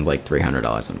spend like $300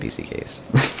 on PC case.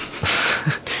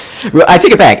 Well, I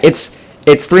take it back. It's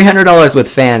 $300 with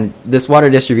fan. This water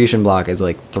distribution block is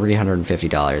like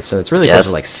 $350, so it's really close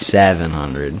to like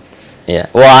 $700. Yeah.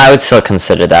 Well, I would still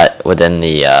consider that within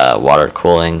the water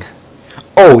cooling.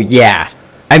 Oh yeah.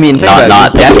 I mean, think about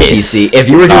Not your the desk case. PC. If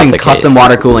you were Not doing the custom case.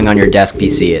 water cooling on your desk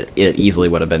PC, it easily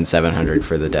would have been $700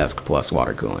 for the desk plus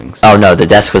water cooling. So. Oh no, the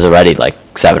desk was already like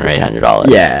 $700 or $800.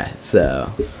 Yeah.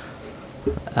 So.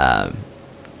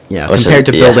 Which compared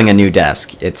to is- building a new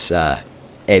desk, it's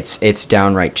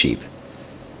downright cheap.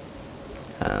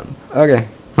 Okay.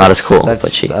 Not as cool, That's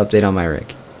but cheap. the update on my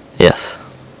rig. Yes.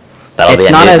 It's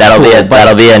not as cool, but-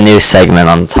 that'll be a new segment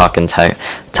on Talking Tech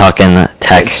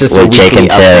It's just with Jake and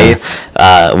weekly Tim.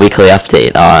 updates. Weekly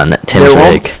update on Tim's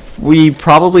rig. There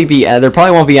probably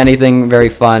won't be anything very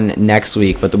fun next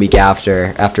week, but the week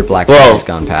after Black Well, Friday's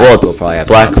gone past, we'll probably have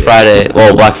some Black updates. Friday.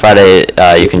 Well, Black Friday,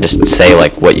 you can just say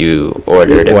like what you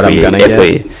ordered. What I'm gonna get?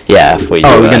 If we do.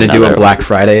 Oh, are we gonna do a another- Black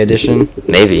Friday edition?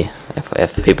 Maybe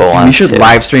if people want. We should to.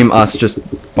 live stream us just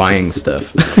buying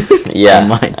stuff. Yeah.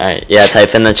 Online. All right. Yeah.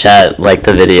 Type in the chat, like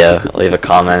the video, leave a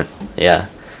comment. Yeah.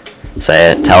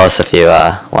 Say it. Tell us if you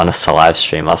want us to live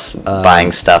stream us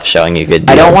buying stuff, showing you good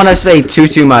deals. I don't want to say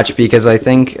too much because I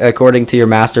think according to your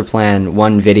master plan,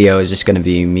 one video is just going to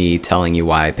be me telling you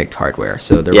why I picked hardware.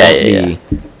 So there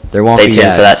won't Stay be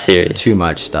tuned for that series. too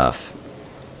much stuff.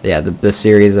 Yeah, the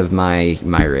series of my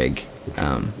rig,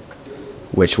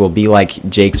 which will be like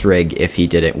Jake's rig if he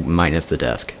did it minus the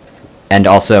desk, and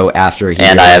also after he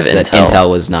And I have realized that Intel. Intel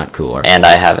was not cooler. And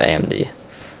I have AMD.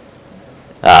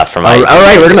 For my. All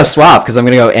right, we're gonna swap because I'm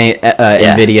gonna go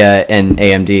Yeah. Nvidia and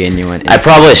AMD, and you went. I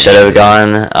probably should have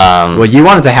gone. Well, you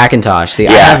wanted to Hackintosh. See,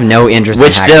 I Yeah. have no interest.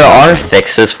 Which in there are Hackintosh.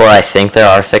 fixes for. I think there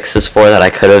are fixes for that I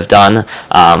could have done.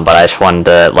 But I just wanted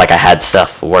to, like, I had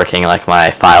stuff working, like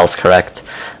my files correct.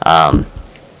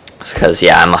 Because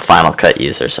I'm a Final Cut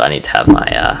user, so I need to have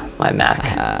my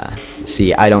Mac.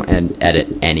 See, I don't edit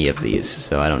any of these,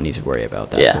 so I don't need to worry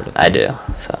about that. Yeah, sort of thing. I do.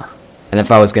 So. And if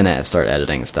I was gonna start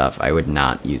editing stuff, I would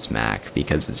not use Mac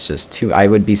because it's just too. I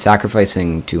would be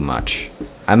sacrificing too much.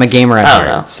 I'm a gamer at I don't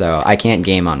know. heart, so I can't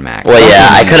game on Mac. Well, Don't yeah,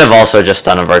 game I on could Mac. have also just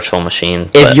done a virtual machine.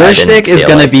 If but your I didn't shtick is feel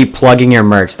gonna like- be plugging your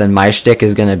merch, then my shtick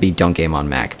is gonna be don't game on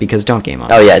Mac because don't game on.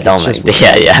 Oh yeah, Mac. don't It's make. just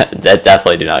worse. Yeah, that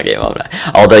definitely do not game on that.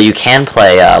 Although you can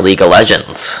play League of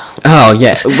Legends. Oh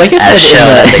yeah, like I As said, shown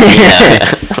at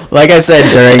the keynote. like I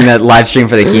said during that live stream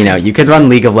for the keynote, you could run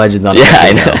League of Legends on. Yeah, I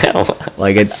anything now. know.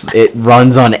 Like it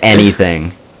runs on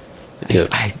anything. Yep.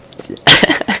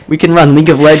 We can run League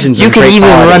of Legends. You in can great even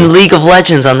quality. run League of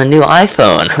Legends on the new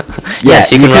iPhone. Yes,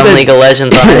 you you can run could've- League of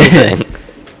Legends on anything.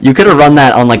 You could have run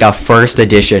that on like a first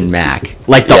edition Mac,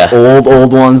 like the Yeah.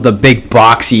 old ones, the big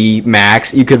boxy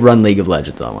Macs. You could run League of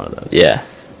Legends on one of those. Yeah.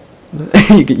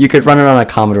 you could run it on a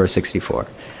Commodore 64.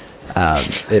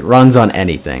 It runs on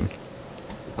anything.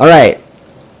 All right,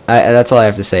 that's all I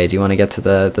have to say. Do you want to get to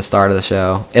the start of the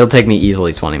show? It'll take me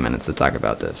easily 20 minutes to talk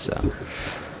about this. So.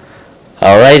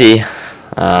 Alrighty.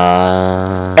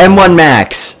 M1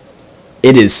 Max.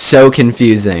 It is so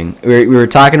confusing. We were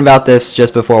talking about this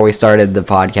just before we started the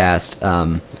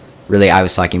podcast. Really, I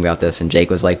was talking about this, and Jake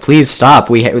was like, "Please stop.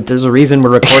 There's a reason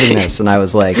we're recording this." And I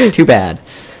was like, "Too bad.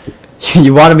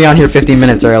 You wanted me on here 15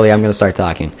 minutes early. I'm going to start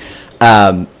talking."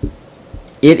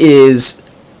 It is.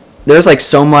 There's like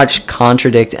so much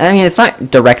contradict. I mean, it's not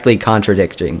directly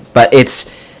contradicting, but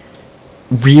it's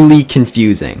really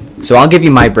confusing. So I'll give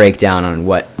you my breakdown on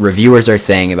what reviewers are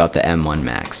saying about the M1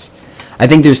 Max. I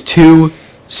think there's two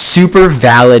super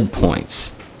valid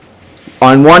points.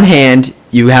 On one hand,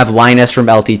 you have Linus from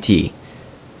LTT,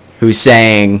 who's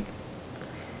saying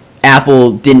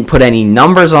Apple didn't put any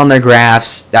numbers on their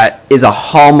graphs. That is a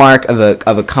hallmark of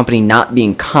a company not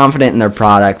being confident in their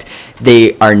product.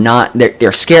 They are not.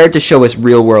 They're scared to show us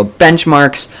real world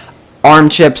benchmarks. ARM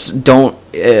chips don't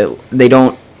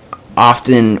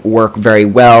often work very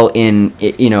well in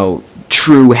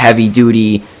true heavy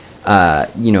duty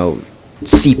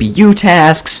CPU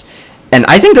tasks, and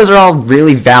I think those are all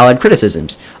really valid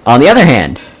criticisms. On the other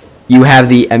hand, you have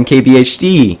the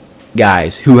MKBHD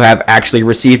guys who have actually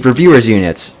received reviewers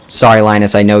units. Sorry,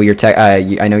 Linus, I know your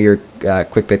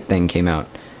quick pick thing came out.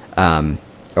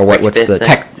 Or what's Quick the Bit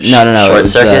tech? thing? No, it Short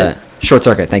was Circuit? Short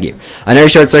Circuit. Thank you. I know your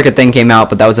Short Circuit thing came out,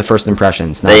 but that was the first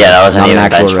impressions. Not, Yeah, that wasn't not even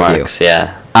an actual review. benchmarks.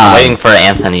 Yeah. I'm waiting for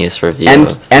Anthony's review.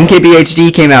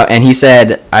 MKBHD came out and he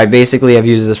said, "I basically have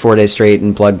used this 4 days straight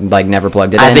and never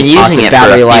plugged it in. I've been using Awesome it for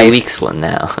battery a few life." weeks one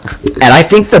now. And I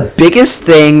think the biggest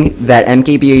thing that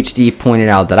MKBHD pointed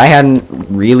out that I hadn't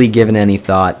really given any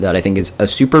thought, that I think is a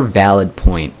super valid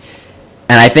point,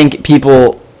 and I think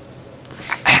people,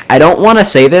 I don't want to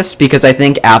say this because I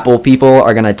think Apple people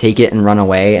are gonna take it and run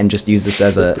away and just use this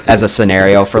as a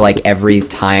scenario for like every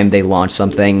time they launch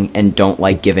something and don't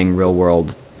like giving real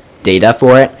world data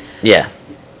for it. Yeah.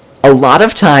 A lot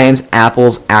of times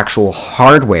Apple's actual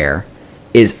hardware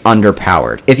is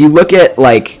underpowered. If you look at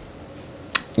like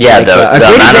Yeah, Like, the a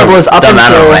great amount example of, is up the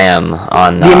amount of until- RAM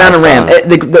on the amount of RAM,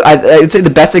 iPhone. I would say the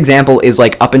best example is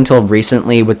like up until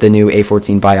recently with the new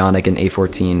A14 Bionic and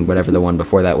A14 whatever the one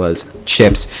before that was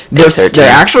chips. Their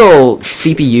actual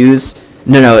CPUs.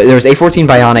 No, there was A14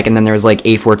 Bionic and then there was like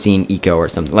A14 Eco or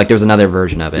something. Like there was another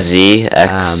version of it. Z,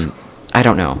 X. I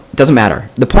don't know. It doesn't matter.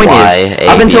 The point Y, is, A,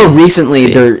 up until B, recently,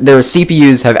 C. their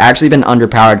CPUs have actually been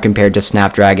underpowered compared to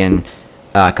Snapdragon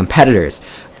competitors.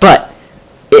 But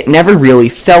it never really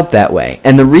felt that way.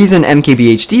 And the reason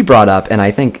MKBHD brought up, and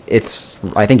I think he's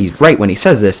right when he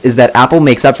says this, is that Apple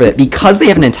makes up for that because they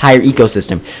have an entire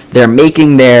ecosystem. They're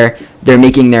making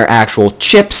their actual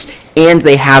chips, and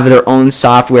they have their own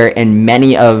software, and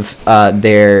many of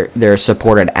their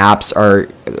supported apps are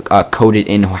coded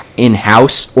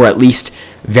in-house, or at least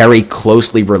very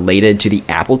closely related to the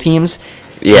Apple teams.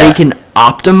 Yeah. They can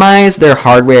optimize their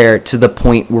hardware to the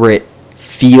point where it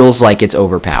feels like it's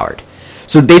overpowered.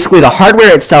 So basically the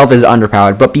hardware itself is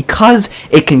underpowered, but because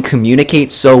it can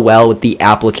communicate so well with the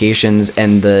applications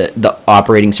and the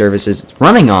operating services it's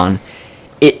running on,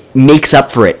 it makes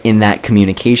up for it in that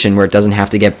communication where it doesn't have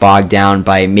to get bogged down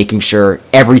by making sure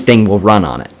everything will run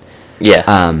on it. Yeah.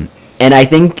 And I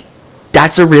think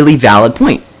that's a really valid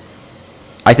point.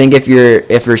 I think if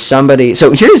you're somebody,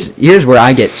 so here's where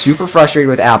I get super frustrated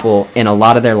with Apple in a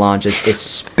lot of their launches,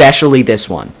 especially this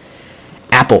one.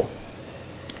 Apple,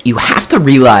 you have to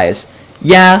realize,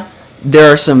 yeah,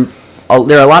 there are a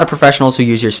lot of professionals who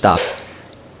use your stuff.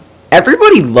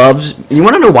 Everybody loves. You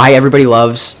want to know why everybody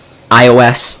loves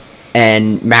iOS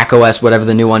and macOS, whatever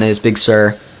the new one is, Big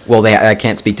Sur. Well, I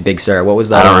can't speak to Big Sur. What was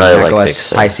that? I don't really like macOS Big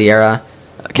Sur. High Sierra.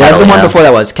 Catalina. Whatever the one before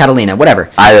that was, Catalina,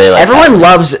 whatever. I really like Everyone Catalina.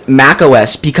 loves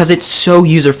macOS because it's so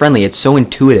user friendly. It's so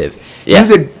intuitive. Yeah.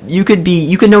 You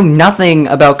could know nothing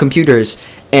about computers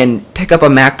and pick up a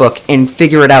MacBook and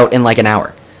figure it out in like an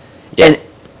hour. Yeah. And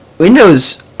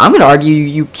Windows, I'm going to argue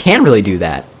you can't really do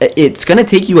that. It's going to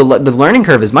take you the learning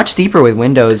curve is much steeper with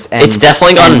Windows. And It's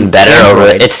definitely gotten and better over.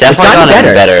 Android. It's definitely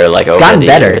gotten better. Like it's over gotten the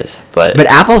better. years, but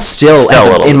Apple still, still a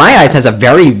little in bit my behind. eyes, has a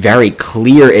very, very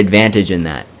clear advantage in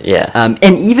that. Yeah.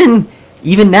 And even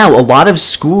now, a lot of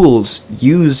schools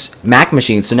use Mac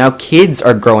machines. So now kids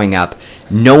are growing up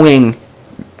knowing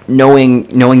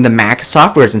the Mac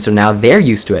softwares, and so now they're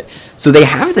used to it. So they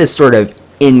have this sort of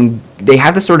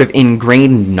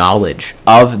ingrained knowledge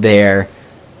of their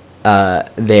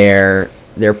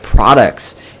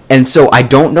products. And so I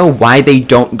don't know why they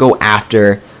don't go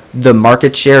after the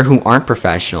market share who aren't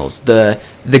professionals, the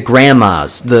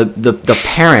grandmas, the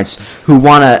parents who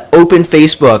want to open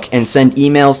Facebook and send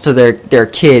emails to their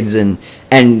kids and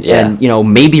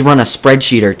maybe run a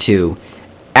spreadsheet or two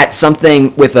at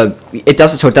something with it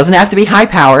doesn't have to be high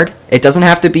powered, it doesn't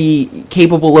have to be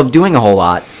capable of doing a whole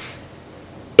lot.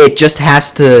 It just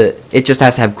has to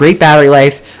have great battery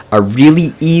life, a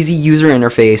really easy user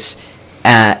interface,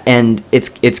 and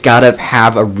it's got to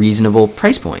have a reasonable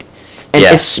price point. And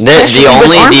Yeah. especially The with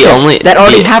only- ARM the chips only- that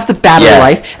already the- have the battery yeah.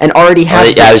 life and already have.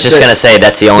 I was just gonna say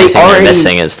that's the only they thing already- they're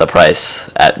missing is the price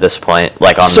at this point,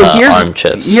 like on So the ARM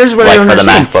chips. Here's what like I don't for the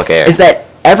understand MacBook Air. is that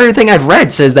everything I've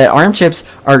read says that ARM chips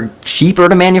are cheaper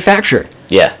to manufacture.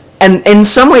 Yeah. And in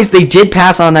some ways, they did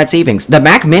pass on that savings. The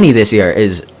Mac Mini this year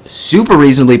is super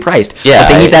reasonably priced. Yeah, But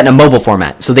they I- need that in a mobile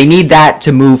format. So they need that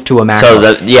to move to a MacBook. So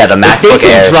the If they MacBook can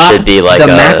Air drop should be like the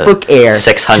MacBook Air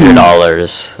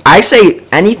 $600. I say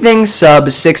anything sub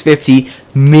 $650,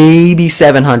 maybe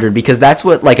 $700, because that's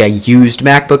what like a used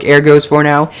MacBook Air goes for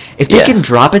now. If they Yeah. can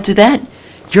drop it to that,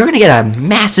 you're gonna get a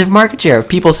massive market share of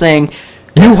people saying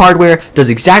new hardware does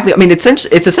exactly. I mean, it's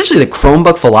essentially the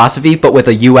Chromebook philosophy, but with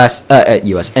an OS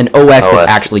OS. that's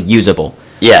actually usable.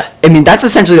 Yeah. I mean, that's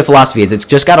essentially the philosophy. It's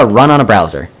just got to run on a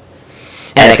browser.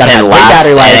 And it's it gotta can have great battery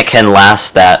last, life. and it can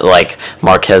last that, like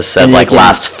Marquez said, And it like can-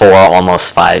 last 4,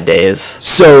 almost 5 days.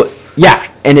 So yeah,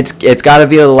 and it's got to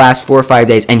be able to last 4 or 5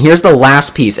 days. And here's the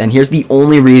last piece, and here's the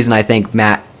only reason I think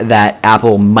that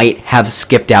Apple might have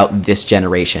skipped out this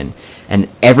generation. And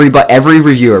every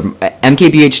reviewer,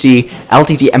 MKBHD,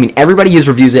 LTT, I mean everybody who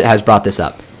reviews it has brought this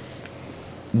up.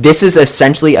 This is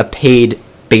essentially a paid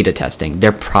beta testing.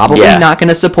 They're probably Yeah. not going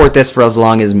to support this for as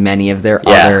long as many of their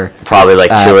Yeah, other probably like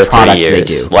 2 or 3 products years, they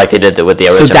do. like they did with the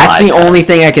original. So that's the iPad. only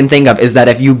thing I can think of is that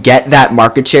if you get that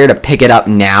market share to pick it up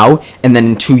now, and then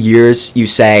in 2 years you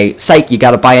say, "Psych, you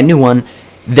got to buy a new one,"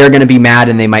 they're going to be mad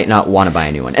and they might not want to buy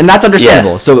a new one, and that's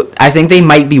understandable. Yeah. So I think they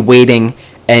might be waiting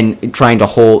and trying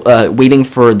to waiting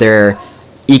for their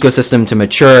ecosystem to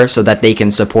mature so that they can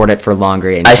support it for longer.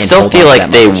 And I and still hold feel on to like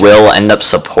that they market share. will end up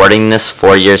supporting this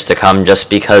for years to come, just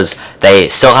because they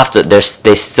still have to.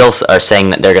 They still are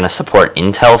saying that they're going to support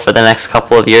Intel for the next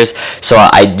couple of years. So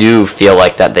I do feel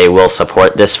like that they will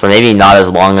support this for maybe not as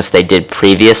long as they did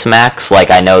previous Macs. Like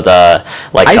I know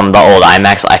some of the old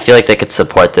iMacs. I feel like they could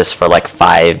support this for like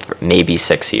 5, maybe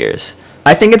 6 years.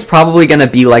 I think it's probably going to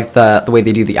be like the way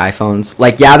they do the iPhones.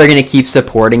 Like, yeah, they're going to keep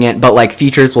supporting it, but like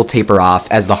features will taper off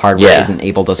as the hardware Yeah. isn't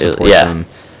able to support Yeah. them.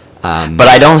 But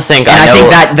I don't think And I think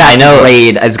that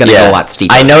grade is going to go a lot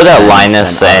steeper. I know that than-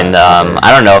 Linus than, other- I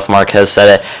don't know if Marquez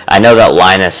said it. I know that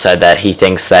Linus said that he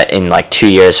thinks that in like 2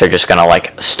 years they're just gonna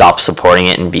like stop supporting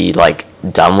it and be like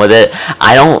done with it.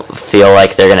 I don't feel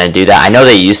like they're gonna do that. I know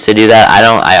they used to do that.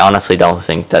 I honestly don't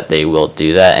think that they will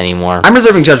do that anymore. I'm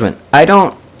reserving judgment. I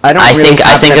think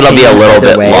have an it'll be a opinion little either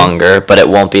bit way. longer, but it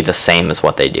won't be the same as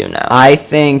what they do now. I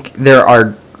think there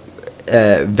are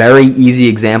very easy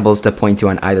examples to point to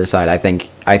on either side. I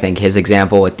think his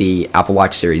example with the Apple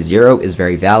Watch Series 0 is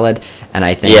very valid, and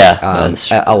I think that's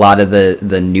true. a lot of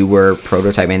the newer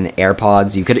prototyping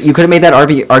AirPods, you could have made that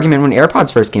argument when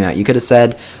AirPods first came out. You could have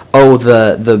said, "Oh,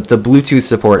 the Bluetooth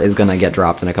support is going to get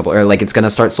dropped in a couple, or like it's going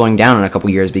to start slowing down in a couple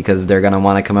years because they're going to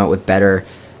want to come out with better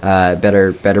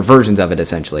versions of it,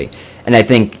 essentially." And I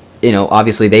think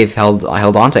obviously they've held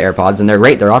on to AirPods and they're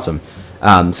great, they're awesome.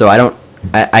 So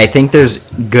I think there's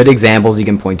good examples you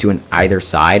can point to on either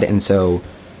side, and so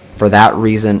for that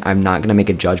reason, I'm not going to make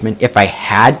a judgment. If I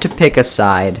had to pick a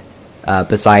side,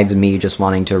 besides me just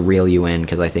wanting to reel you in,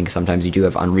 because I think sometimes you do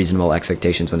have unreasonable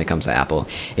expectations when it comes to Apple.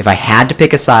 If I had to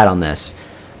pick a side on this,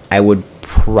 I would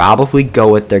probably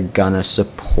go with they're going to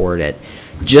support it.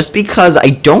 Just because I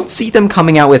don't see them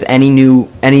coming out with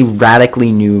any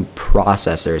radically new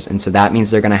processors, and so that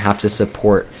means they're going to have to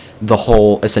support the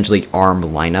whole essentially ARM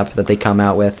lineup that they come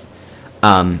out with.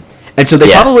 And so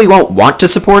they probably won't want to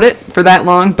support it for that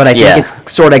long, but I think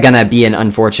it's sort of going to be an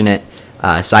unfortunate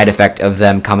side effect of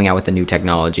them coming out with a new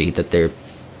technology that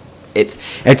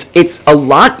it's a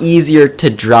lot easier to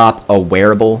drop a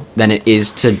wearable than it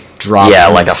is to drop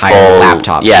an like entire a full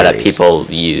laptop series. that people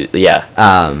use.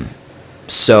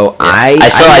 So I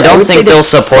don't would say think they'll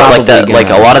support like probably the like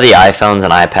a lot of the iPhones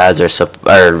and iPads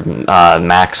or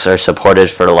Macs are supported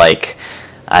for like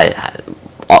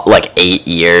 8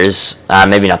 years.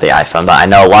 Maybe not the iPhone, but I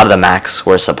know a lot of the Macs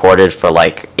were supported for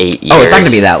like 8 years. Oh, it's not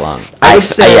gonna be that long. I'd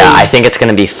say I think it's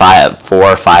gonna be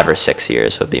 4, 5, or 6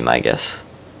 years would be my guess.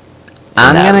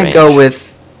 I'm gonna go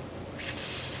with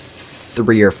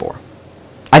 3 or 4.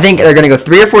 I think they're going to go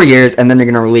 3 or 4 years, and then they're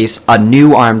going to release a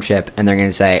new ARM chip, and they're going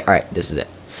to say, "All right, this is it."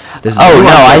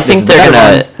 I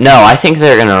think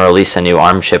they're gonna release a new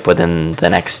ARM chip within the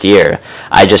next year.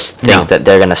 I just think that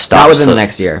they're gonna stop. Not within the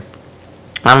next year.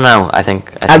 I don't know. I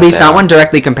think at least not one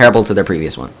directly comparable to their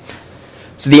previous one.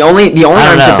 So the only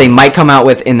ARM chip they might come out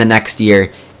with in the next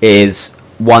year is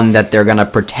one that they're gonna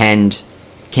pretend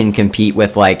can compete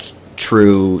with like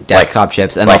true desktop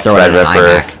chips, and they'll throw it in an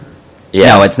iMac.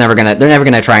 Yeah. No, they're never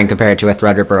gonna try and compare it to a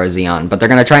Threadripper or a Xeon, but they're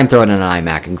gonna try and throw it in an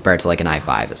iMac and compare it to like an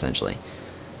i5 essentially,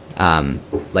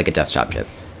 like a desktop chip.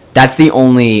 That's the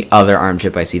only other ARM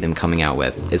chip I see them coming out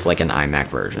with is like an iMac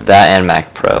version. That and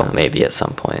Mac Pro maybe at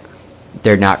some point.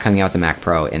 They're not coming out with the Mac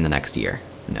Pro in the next year.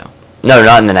 No,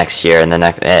 not in the next year.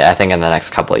 I think in the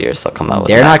next couple of years they'll come out with.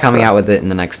 They're not coming out with it in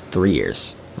the next 3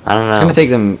 years. I don't know. It's gonna take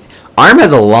them. ARM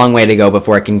has a long way to go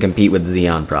before it can compete with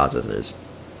Xeon processors.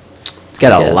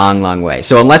 Got a long way.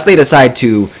 So unless they decide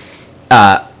to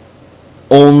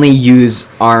only use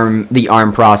the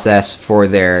ARM process for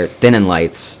their thin and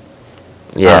lights,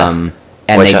 and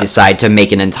they decide to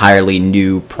make an entirely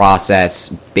new process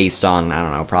based on, I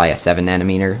don't know, probably a 7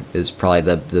 nanometer is probably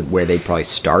the where they'd probably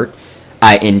start,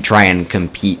 and try and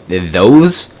compete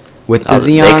those with the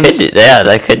Xeons.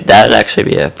 That'd actually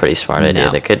be a pretty smart idea.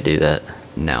 They could do that.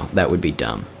 No, that would be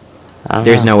dumb.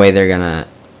 There's no way they're gonna.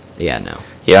 Yeah, no.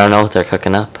 You don't know what they're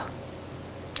cooking up?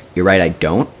 You're right, I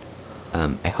don't.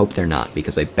 I hope they're not,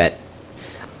 because I bet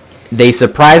they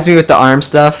surprised me with the ARM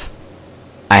stuff.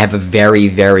 I have a very,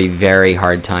 very, very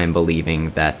hard time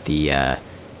believing that the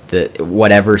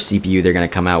whatever CPU they're going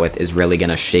to come out with is really going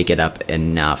to shake it up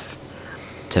enough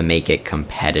to make it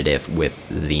competitive with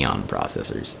Xeon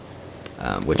processors,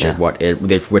 which are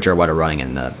what are running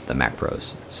in the Mac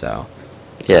Pros. So,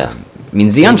 I mean,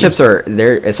 Xeon chips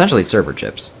they're essentially server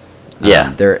chips.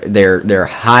 They're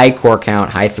high core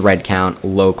count, high thread count,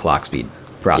 low clock speed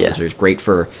processors. Great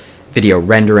for video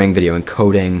rendering, video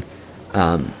encoding,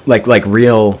 like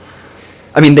real.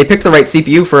 I mean, they picked the right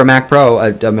CPU for a Mac Pro,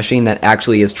 a machine that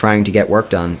actually is trying to get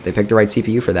work done. They picked the right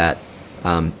CPU for that.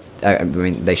 I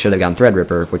mean, they should have gone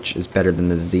Threadripper, which is better than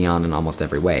the Xeon in almost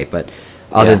every way. But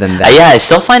other than that, I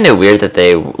still find it weird that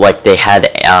they had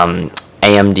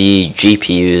AMD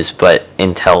GPUs, but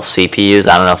Intel CPUs.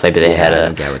 I don't know if maybe they had I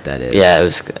don't get what that is. Yeah, it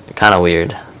was kind of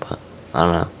weird, but I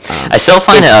don't know. I still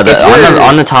find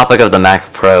on the topic of the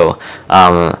Mac Pro,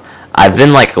 I've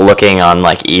been like looking on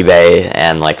like eBay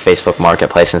and like Facebook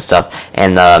Marketplace and stuff,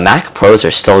 and the Mac Pros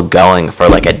are still going for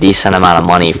like a decent amount of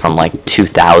money from like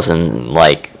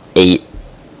 2008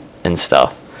 and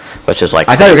stuff. Which is like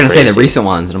I thought you were going to say the recent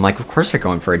ones, and I'm like, of course they're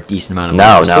going for a decent amount of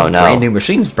money. No. Brand new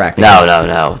machines, practically.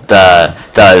 No.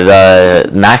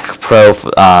 The Mac Pro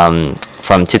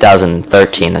from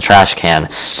 2013, the trash can,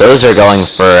 those are going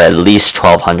for at least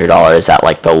 $1,200 at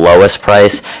like the lowest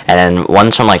price, and then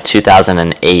ones from like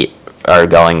 2008 are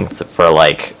going for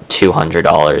like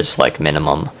 $200 like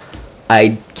minimum.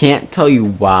 I can't tell you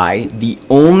why. The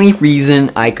only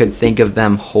reason I could think of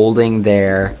them holding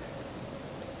their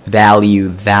value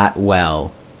that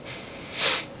well,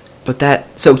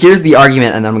 so here's the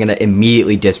argument, and I'm going to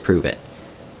immediately disprove it.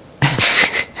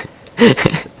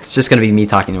 It's just going to be me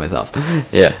talking to myself.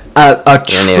 Yeah. A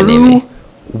true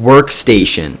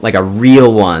workstation, like a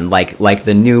real one, like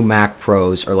the new Mac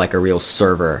Pros, or like a real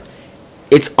server,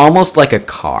 it's almost like a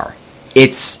car.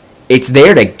 It's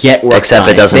there to get work Except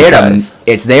done. It doesn't drive.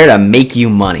 It's there to make you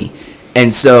money.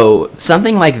 And so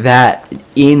something like that,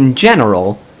 in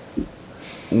general,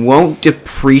 won't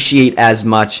depreciate as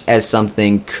much as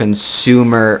something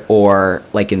consumer or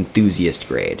like enthusiast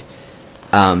grade,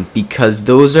 because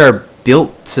those are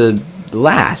built to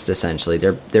last. Essentially,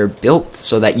 they're built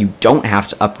so that you don't have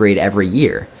to upgrade every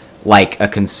year like a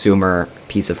consumer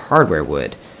piece of hardware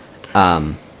would.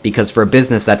 Because for a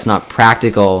business that's not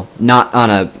practical, not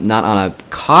on a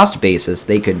cost basis,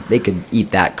 they could eat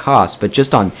that cost, but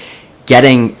just on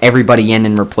getting everybody in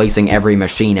and replacing every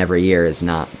machine every year is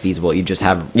not feasible. You just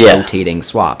have rotating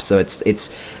swaps. So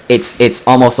it's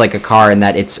almost like a car in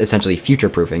that it's essentially future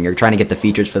proofing. You're trying to get the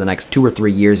features for the next 2 or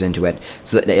 3 years into it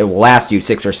so that it will last you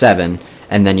 6 or 7,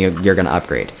 and then you're going to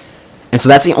upgrade. And so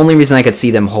that's the only reason I could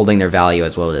see them holding their value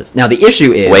as well as it is. Now the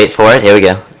issue is, wait for it. Here we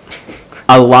go.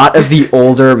 A lot of the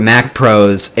older Mac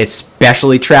Pros,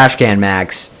 especially trash can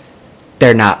Macs,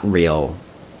 they're not real.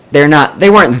 They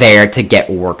weren't there to get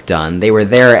work done. They were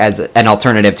there as an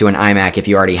alternative to an iMac if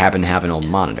you already happen to have an old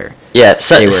monitor. Yeah,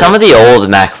 so some of the old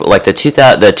Mac, like the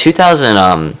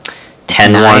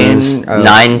 2010 ones,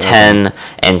 9, 10,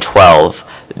 and 12,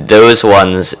 those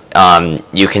ones,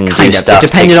 you can do stuff. It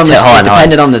depended on the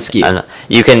SKU.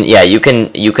 You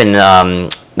can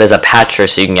there's a patcher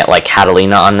so you can get like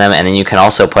Catalina on them, and then you can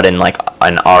also put in like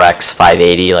an RX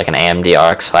 580, like an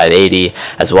AMD RX 580,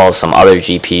 as well as some other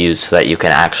GPUs so that you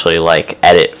can actually like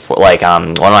edit for, like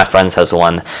one of my friends has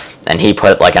one, and he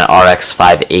put like an RX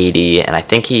 580, and I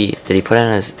think he put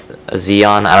in a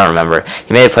Xeon, I don't remember.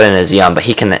 He may have put in a Xeon, but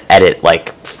he can edit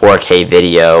like 4K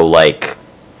video like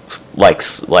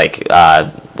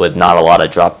with not a lot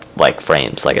of drop like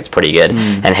frames. Like it's pretty good.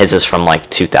 And his is from like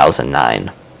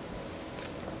 2009.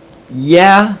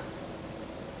 Yeah.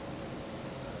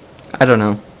 I don't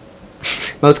know.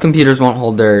 Most computers won't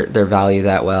hold their value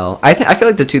that well. I feel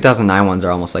like the 2009 ones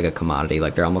are almost like a commodity.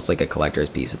 Like they're almost like a collector's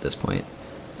piece at this point.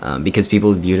 Because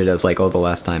people viewed it as like, oh, the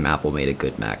last time Apple made a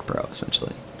good Mac Pro,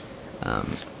 essentially. I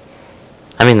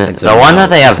mean, the one that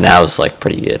they have now is like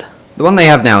pretty good. The one they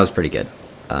have now is pretty good.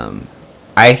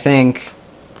 I think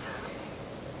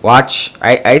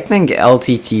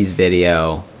LTT's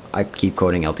video, I keep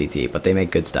quoting LTT, but they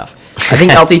make good stuff. I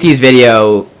think LTT's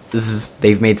video,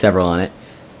 they've made several on it,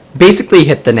 basically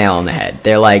hit the nail on the head.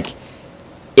 They're like,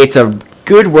 it's a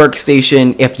good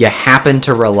workstation if you happen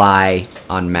to rely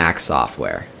on Mac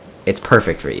software. It's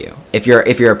perfect for you. If you're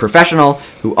a professional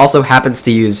who also happens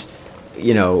to use,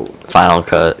 Final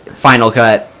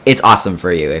Cut, it's awesome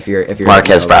for you. If you're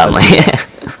Marques Brownlee.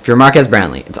 If you're Marques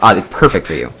Brownlee, it's perfect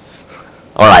for you.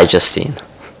 Or iJustine.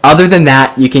 Other than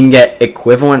that, you can get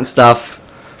equivalent stuff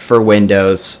for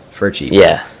Windows for cheap.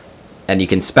 Yeah. And you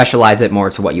can specialize it more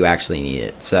to what you actually need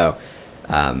it. So,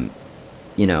 for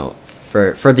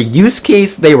the use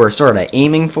case they were sort of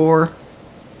aiming for,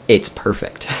 it's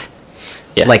perfect.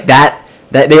 Yeah. Like that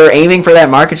they were aiming for that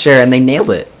market share and they nailed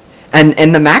it.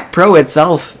 And the Mac Pro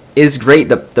itself is great.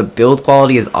 The build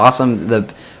quality is awesome.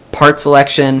 The part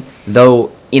selection,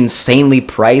 though insanely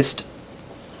priced,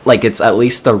 like it's at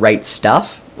least the right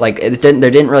stuff. Like there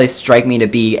didn't really strike me to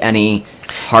be any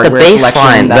hardware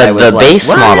selection that I was the like, base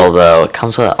what? model though, it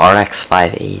comes with an RX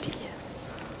 580.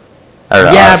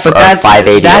 But that's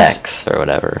 580X or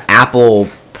whatever. Apple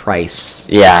price.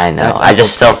 Yeah, I know. I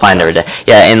just still find it ridiculous.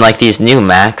 Yeah, and like these new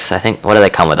Macs, I think, what do they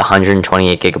come with?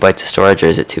 128 gigabytes of storage, or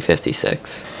is it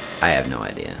 256? I have no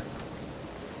idea.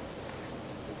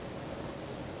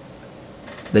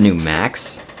 The new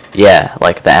Macs? Yeah,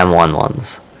 like the M1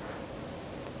 ones.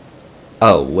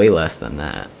 Oh, way less than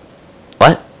that.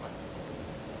 What?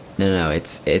 No,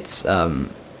 it's 8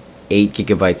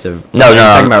 gigabytes of. No. Are you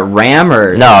talking about RAM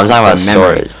or? No, I'm talking about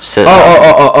memory?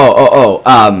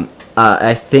 storage.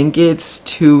 I think it's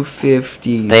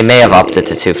 250. They may have upped it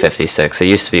to 256. It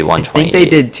used to be 128. I think they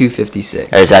did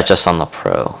 256. Or is that just on the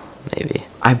Pro? Maybe.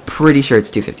 I'm pretty sure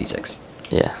it's 256.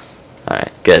 Yeah. All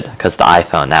right. Good, because the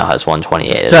iPhone now has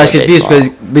 128. So I was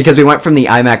confused because we went from the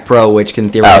iMac Pro, which can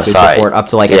theoretically support up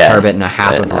to like a terabit and a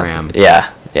half of RAM.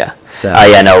 Yeah. So.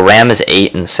 No. RAM is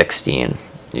 8 and 16.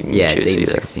 You can choose it's 8 and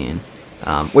either. 16,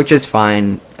 which is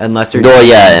fine unless you're. Well,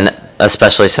 yeah, and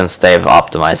especially since they've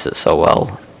optimized it so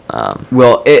well.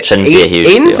 Shouldn't be a huge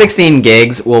 8 and deal. 16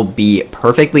 gigs will be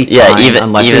perfectly fine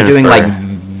unless you're doing like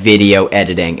video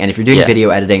editing. And if you're doing video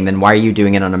editing, then why are you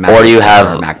doing it on a MacBook or you have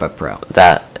or a MacBook Pro?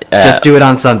 Just do it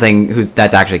on something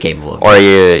that's actually capable of it. Or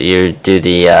you do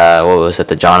the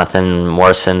the Jonathan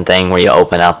Morrison thing where you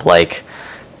open up like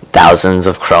thousands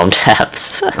of Chrome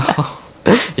tabs.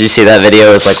 Did you see that video?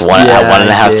 It was like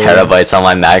 1.5 terabytes on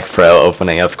my Mac Pro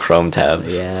opening up Chrome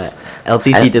tabs. Yeah.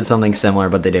 LTT did something similar,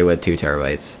 but they did it with 2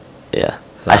 terabytes. Yeah.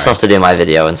 Sorry. I still have to do my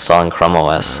video installing Chrome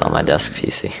OS on my desk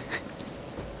PC.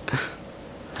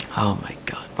 Oh my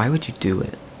god. Why would you do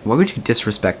it? Why would you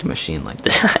disrespect a machine like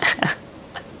that?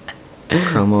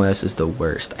 Chrome OS is the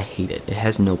worst. I hate it. It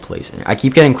has no place in it. I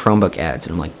keep getting Chromebook ads,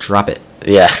 and I'm like, drop it.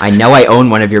 Yeah. I know I own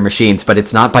one of your machines, but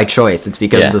it's not by choice. It's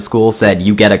because Yeah. the school said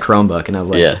you get a Chromebook, and I was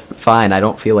like, Yeah. fine. I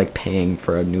don't feel like paying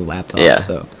for a new laptop, Yeah.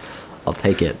 so I'll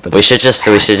take it. But We should just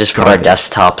put our garbage.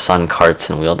 desktops on carts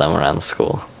and wheel them around the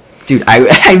school. Dude,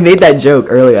 I made that joke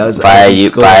earlier. I was in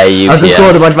school. Buy a I was in school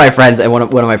with a UPS. bunch of my friends, and one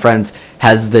of my friends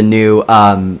has the new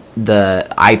the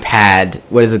iPad.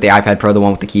 What is it? The iPad Pro, the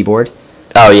one with the keyboard.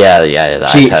 Oh yeah. The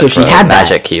She- iPad so she Pro, had that.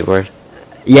 Magic Keyboard.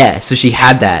 Yeah, so she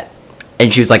had that,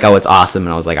 and she was like, "Oh, it's awesome,"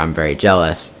 and I was like, "I'm very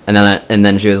jealous." And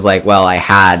then she was like, "Well, I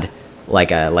had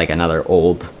like another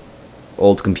old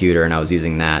computer, and I was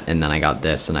using that, and then I got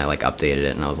this, and I like updated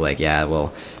it," and I was like, "Yeah,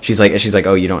 well," she's like,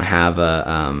 "Oh, you don't have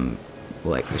a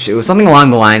like it was something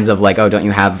along the lines of like, oh, don't you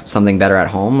have something better at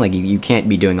home? Like you can't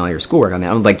be doing all your schoolwork on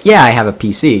that." I'm like, "Yeah, I have a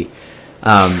PC,"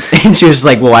 and she was just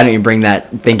like, "Well, why don't you bring that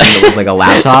thinking it was like a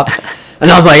laptop?" And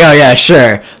I was like, "Oh yeah,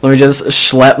 sure. Let me just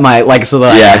schlep my like so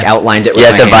that I Yeah. like outlined it." You With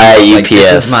have my to hand. buy a I was like,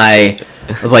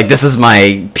 UPS. I was like, "This is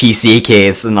my PC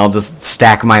case, and I'll just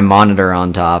stack my monitor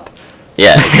on top."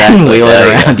 Yeah, exactly. Wheel There it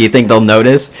you go. around. Do you think they'll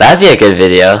notice? That'd be a good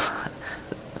video.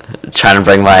 Trying to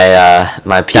bring my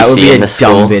my PC That would be a into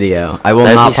school. dumb video. I will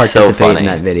That'd not be so participate in funny.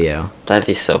 that video. That'd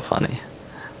be so funny.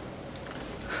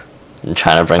 I'm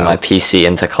trying to bring my Oh. PC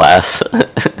into class.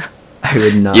 I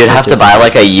would not. You'd have to buy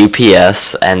participate. like a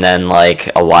UPS and then like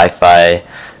a Wi-Fi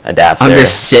adapter. I'm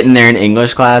just sitting there in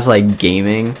English class, like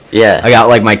gaming. Yeah. I got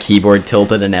like my keyboard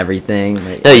tilted and everything.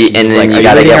 Like, No, she's and then like, you "Are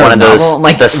gotta reading get our one of those- novel?" I'm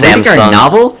like, the "You're reading our Samsung-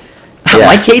 novel? Yeah.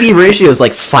 My KD ratio is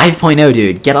like 5.0,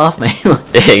 dude. Get off my.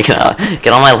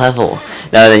 Get on my level.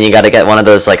 No, then you got to get one of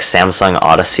those like Samsung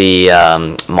Odyssey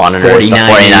monitors, the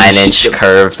 49 49-inch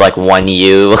curved like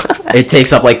 1U. It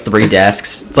takes up like 3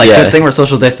 desks. It's like Yeah. good thing we're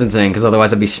social distancing, because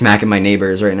otherwise I'd be smacking my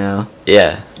neighbors right now.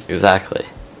 Yeah, exactly.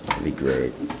 That'd be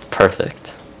great.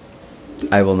 Perfect.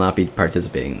 I will not be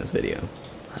participating in this video.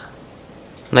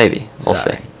 Maybe. We'll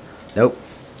Sorry. see. Nope.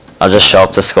 I'll just show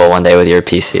up to school one day with your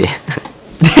PC.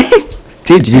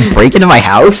 Dude, did you break into my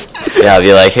house? Yeah, I'll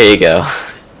be like, here you go.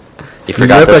 You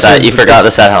forgot this question at is- you forgot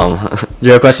this at home. The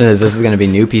real question is, this is going to be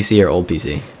new PC or old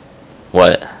PC?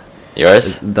 What?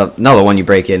 Yours? The one you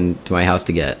break into my house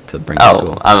to bring to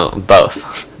Oh, school.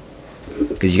 both.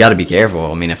 Because you got to be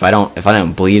careful. I mean, if I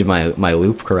don't bleed my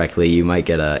loop correctly, you might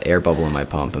get a air bubble in my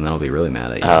pump, and then I'll be really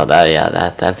mad at you. Oh,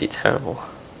 that'd be terrible.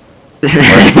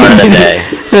 Worst part of the day.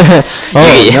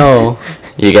 Oh You- no!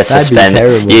 You get That'd be suspended.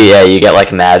 terrible. You get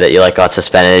like mad that you like got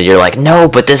suspended. You're like, no,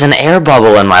 but there's an air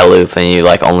bubble in my loop, and you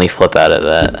like only flip out of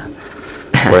that.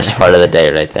 Worst part of the day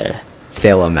right there.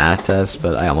 Fail a math test,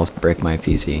 but I almost break my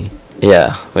PC.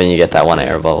 Yeah, when you get that one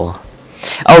air bubble.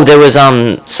 Oh, there was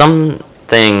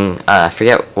something I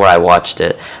forget where I watched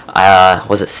it.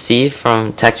 Was it Steve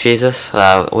from Tech Jesus?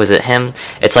 Was it him?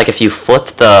 It's like if you flip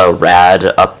the rad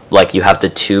up, like you have the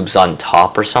tubes on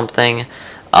top or something.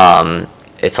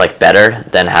 It's like better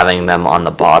than having them on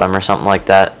the bottom or something like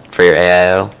that for your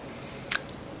AIO.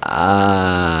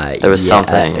 There was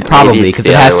something. Maybe probably it's because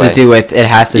the it has other to way. do with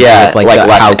Yeah, like, like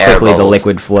less how air quickly the bubbles.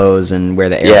 liquid flows and where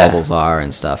the air Yeah. bubbles are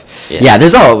and stuff. Yeah. Yeah,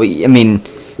 there's all. I mean,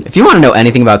 if you want to know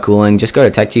anything about cooling, just go to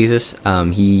Tech Jesus.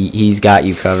 He's got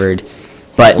you covered.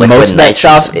 But Liquid most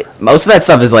nitrogen. of that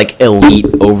stuff is like elite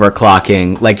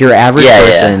overclocking. Like your average Yeah, yeah.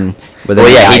 person with an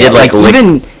Well, yeah, he AI, did, like,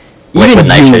 even liquid you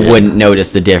nitrogen. wouldn't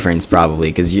notice the difference probably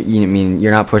because you I mean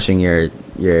you're not pushing your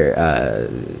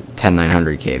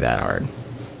 10900K that hard.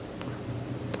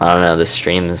 I don't know. This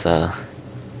stream's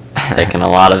taking a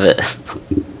lot of it.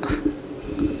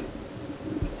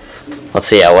 Let's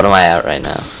see. What am I at right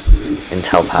now?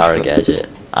 Intel Power Gadget.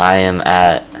 I am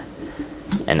at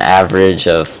an average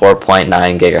of 4.9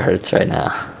 gigahertz right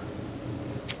now.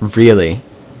 Really?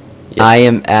 Yep. I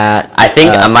am at I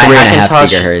think my 3.5 Hackintosh-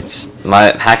 gigahertz.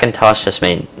 My Hackintosh just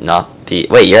may not be.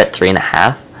 Wait, you're at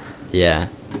 3.5? Yeah.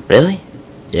 Really?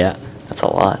 Yeah. That's a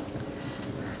lot.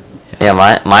 Yeah,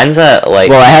 mine's at like.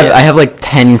 Well, yeah. I have like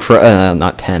 10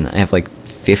 not 10. I have like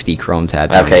 50 Chrome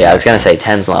tabs. on Okay, here. I was gonna say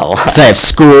 10's not a lot. So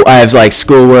I have like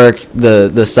schoolwork,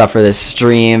 the stuff for this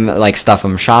stream, like stuff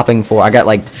I'm shopping for. I got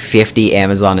like 50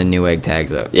 Amazon and Newegg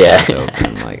tags up. Yeah. tabs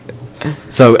open, like.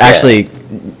 So actually,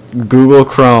 Google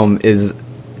Chrome is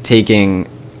taking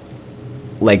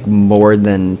like more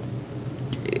than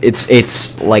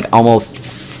it's like almost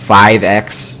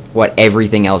 5x what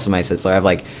everything else in my system. So I have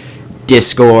like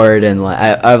Discord and like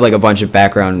I have like a bunch of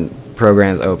background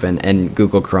programs open, and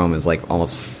Google Chrome is like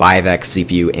almost 5x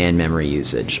CPU and memory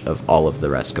usage of all of the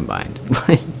rest combined.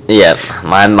 Yeah,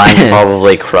 mine's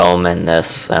probably Chrome and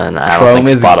this, and I don't Chrome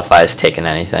think is- Spotify's taken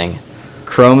anything.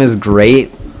 Chrome is great,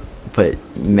 but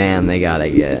man, they gotta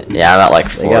get Yeah, I'm at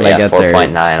like They gotta get their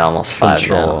 4.9, almost 5 now.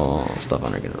 control stuff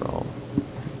under control.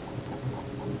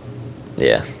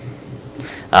 Yeah.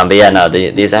 But yeah, no,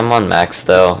 these M1 Macs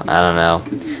though, I don't know.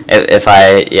 If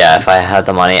I had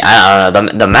the money, I don't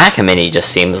know. The Mac Mini just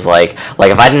seems like if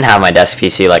I didn't have my desk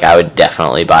PC, like I would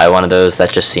definitely buy one of those.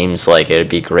 That just seems like it would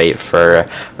be great for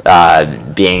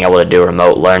being able to do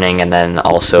remote learning, and then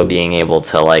also being able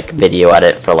to like video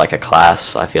edit for like a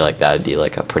class. I feel like that would be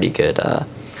like a pretty good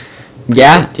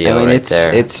Yeah, deal I mean right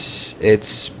there.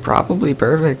 it's probably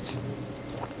perfect.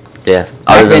 Yeah.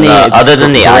 Mac Mini, it's Other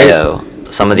than the great- I/O,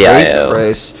 some of the Great I/O.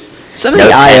 price. Some of No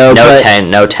the 10, I/O, no but 10,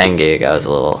 no 10 gig. I was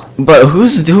a little. but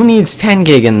who needs 10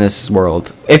 gig in this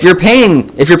world? If you're paying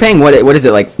what is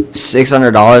it, like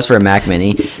 $600 for a Mac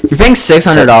Mini? If you're paying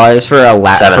 $600 for a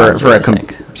 $700, for I a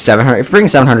think. 700, if you're paying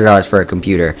 $700 for a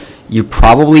computer, you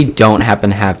probably don't happen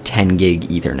to have 10 gig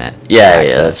Ethernet. Yeah,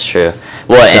 access. that's true.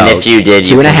 Well, So, and if you did,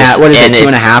 you two and a can half. just- What is it? and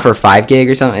 2.5 or 5 gig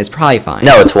or something? It's probably fine.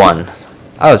 No, it's 1.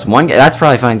 Oh, it's 1 gig. That's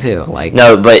probably fine too. Like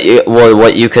No, but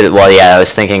what you could. Well, yeah, I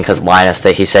was thinking because Linus,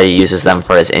 that he said he uses them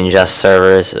for his ingest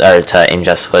servers or to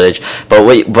ingest footage. But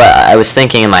I was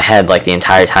thinking in my head like the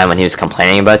entire time when he was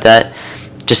complaining about that,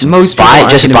 just Most people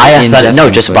aren't just gonna buy be a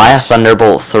ingesting just buy a footage.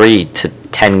 Thunderbolt 3 to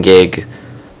 10 gig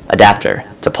adapter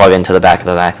to plug into the back of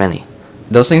the Mac Mini.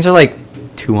 those things are like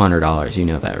 $200. You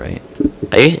know that, right?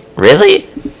 Are you really?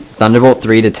 Thunderbolt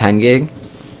 3 to 10 gig.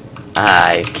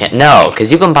 I can't. No,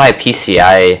 because you can buy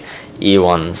PCIe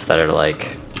ones that are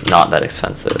like not that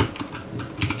expensive.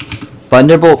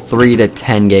 Thunderbolt 3 to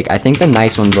 10 gig. I think the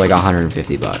nice ones are like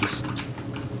 $150.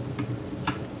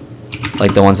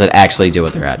 Like the ones that actually do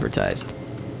what they're advertised.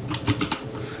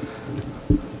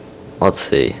 Let's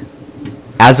see.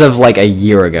 As of like a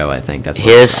year ago, I think that's what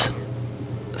I Here's saw.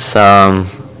 some.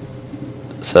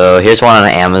 So here's one on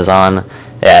Amazon.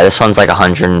 Yeah, this one's like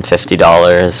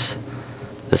 $150.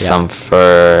 There's Yeah. some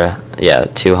for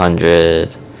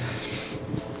 200.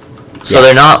 So Yeah.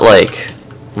 they're not like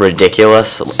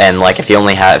ridiculous, and like if you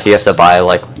have to buy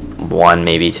like one,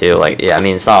 maybe two, like I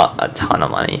mean it's not a ton of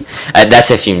money.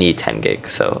 That's if you need 10 gig.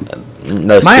 So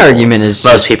My argument is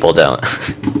most just- people don't.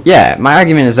 Yeah, my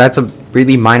argument is that's a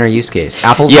really minor use case.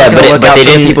 Apple's Yeah, not gonna look but out they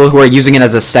for the didn't- people who are using it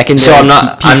as a secondary. So I'm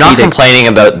not PC to- complaining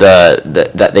about the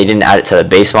that they didn't add it to the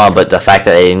base model, but the fact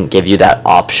that they didn't give you that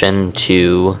option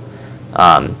to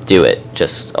do it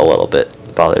just a little bit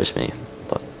bothers me.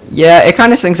 But Yeah, it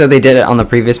kind of stinks that they did it on the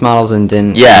previous models and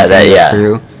didn't. yeah, continue it that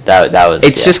through. that was.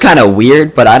 It's yeah. just kind of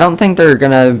weird, but I don't think they're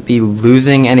gonna be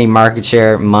losing any market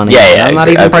share money. Yeah, yeah, I'm not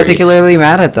even agreed. particularly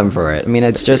mad at them for it. I mean,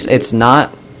 it's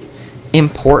not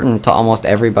important to almost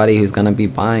everybody who's gonna be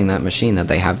buying that machine that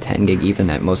they have 10 gig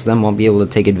Ethernet. Most of them won't be able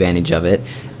to take advantage of it,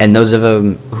 and those of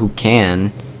them who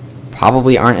can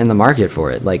probably aren't in the market for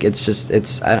it. Like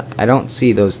I don't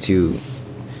see those two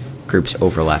groups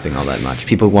overlapping all that much.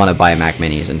 People who want to buy Mac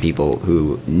Minis and people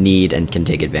who need and can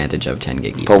take advantage of 10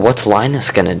 gig Ethernet. But what's Linus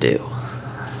gonna do?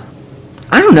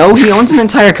 I don't know. He owns an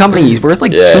entire company. He's worth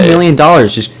like Yeah, $2 yeah. million.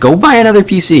 Just go buy another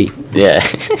PC. Yeah.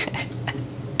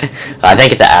 I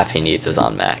think the app he needs is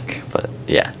on Mac, but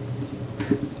yeah.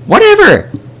 Whatever.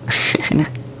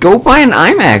 Go buy an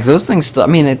iMac. Those things. I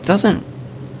mean, it doesn't.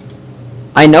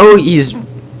 I know he's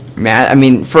mad. I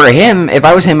mean, for him, if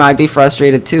I was him, I'd be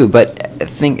frustrated too. But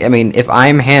I mean, if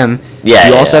I'm him, Yeah,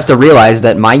 you yeah, also yeah. have to realize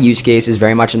that my use case is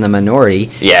very much in the minority.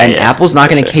 Yeah, and yeah, Apple's not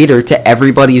for going to sure. cater to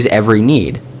everybody's every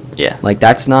need. Yeah. Like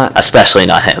that's not. Especially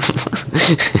not him.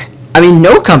 I mean,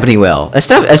 no company will,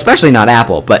 especially not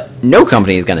Apple. But no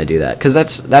company is going to do that because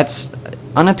that's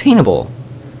unattainable.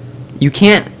 You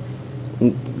can't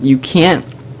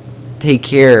take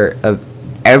care of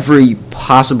every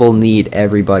possible need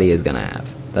everybody is going to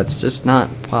have. That's just not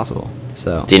possible.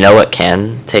 So Do you know what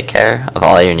can take care of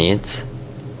all your needs?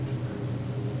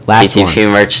 last one.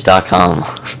 TTPmerch.com.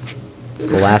 It's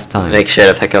the last time. Make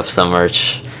sure to pick up some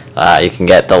merch. You can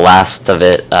get the last of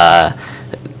it.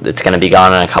 It's going to be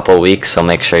gone in a couple of weeks, so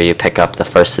make sure you pick up the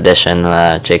first edition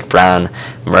Jake Brown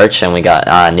merch, and we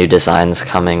got new designs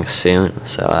coming soon,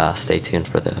 so stay tuned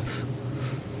for those.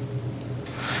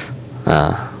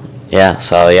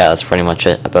 That's pretty much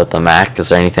it about the Mac. Is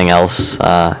there anything else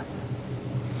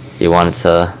you wanted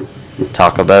to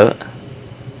talk about?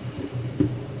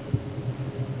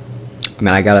 I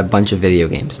mean, I got a bunch of video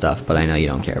game stuff, but I know you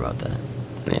don't care about that.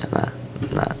 Yeah,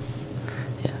 not.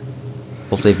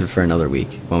 We'll save it for another week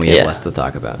when we Yeah. have less to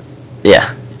talk about.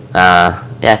 Yeah.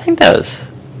 I think that was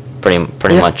pretty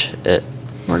Yeah. much it.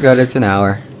 We're good. It's an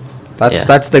hour. Yeah.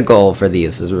 That's the goal for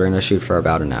these. Is we're gonna shoot for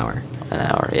about an hour. An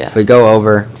hour, yeah. If we go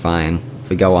over, fine. If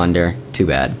we go under, too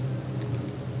bad.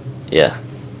 Yeah.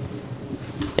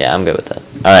 Yeah, I'm good with that.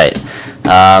 All right.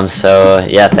 So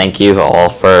yeah, thank you all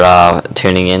for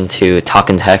tuning in to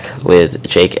Talkin' Tech with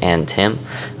Jake and Tim.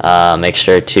 Make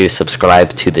sure to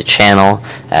subscribe to the channel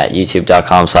at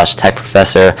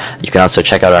youtube.com/techprofessor. You can also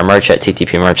check out our merch at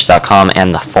ttpmerch.com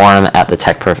and the forum at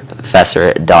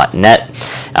thetechprofessor.net.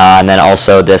 And then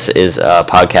also, this is a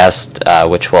podcast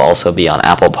which will also be on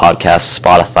Apple Podcasts,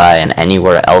 Spotify, and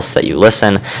anywhere else that you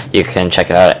listen. You can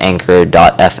check it out at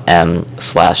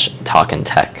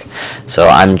anchor.fm/talkintech. So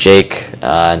I'm Jake,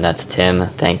 and that's Tim.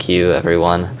 Thank you,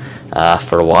 everyone,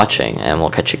 for watching, and we'll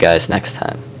catch you guys next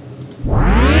time.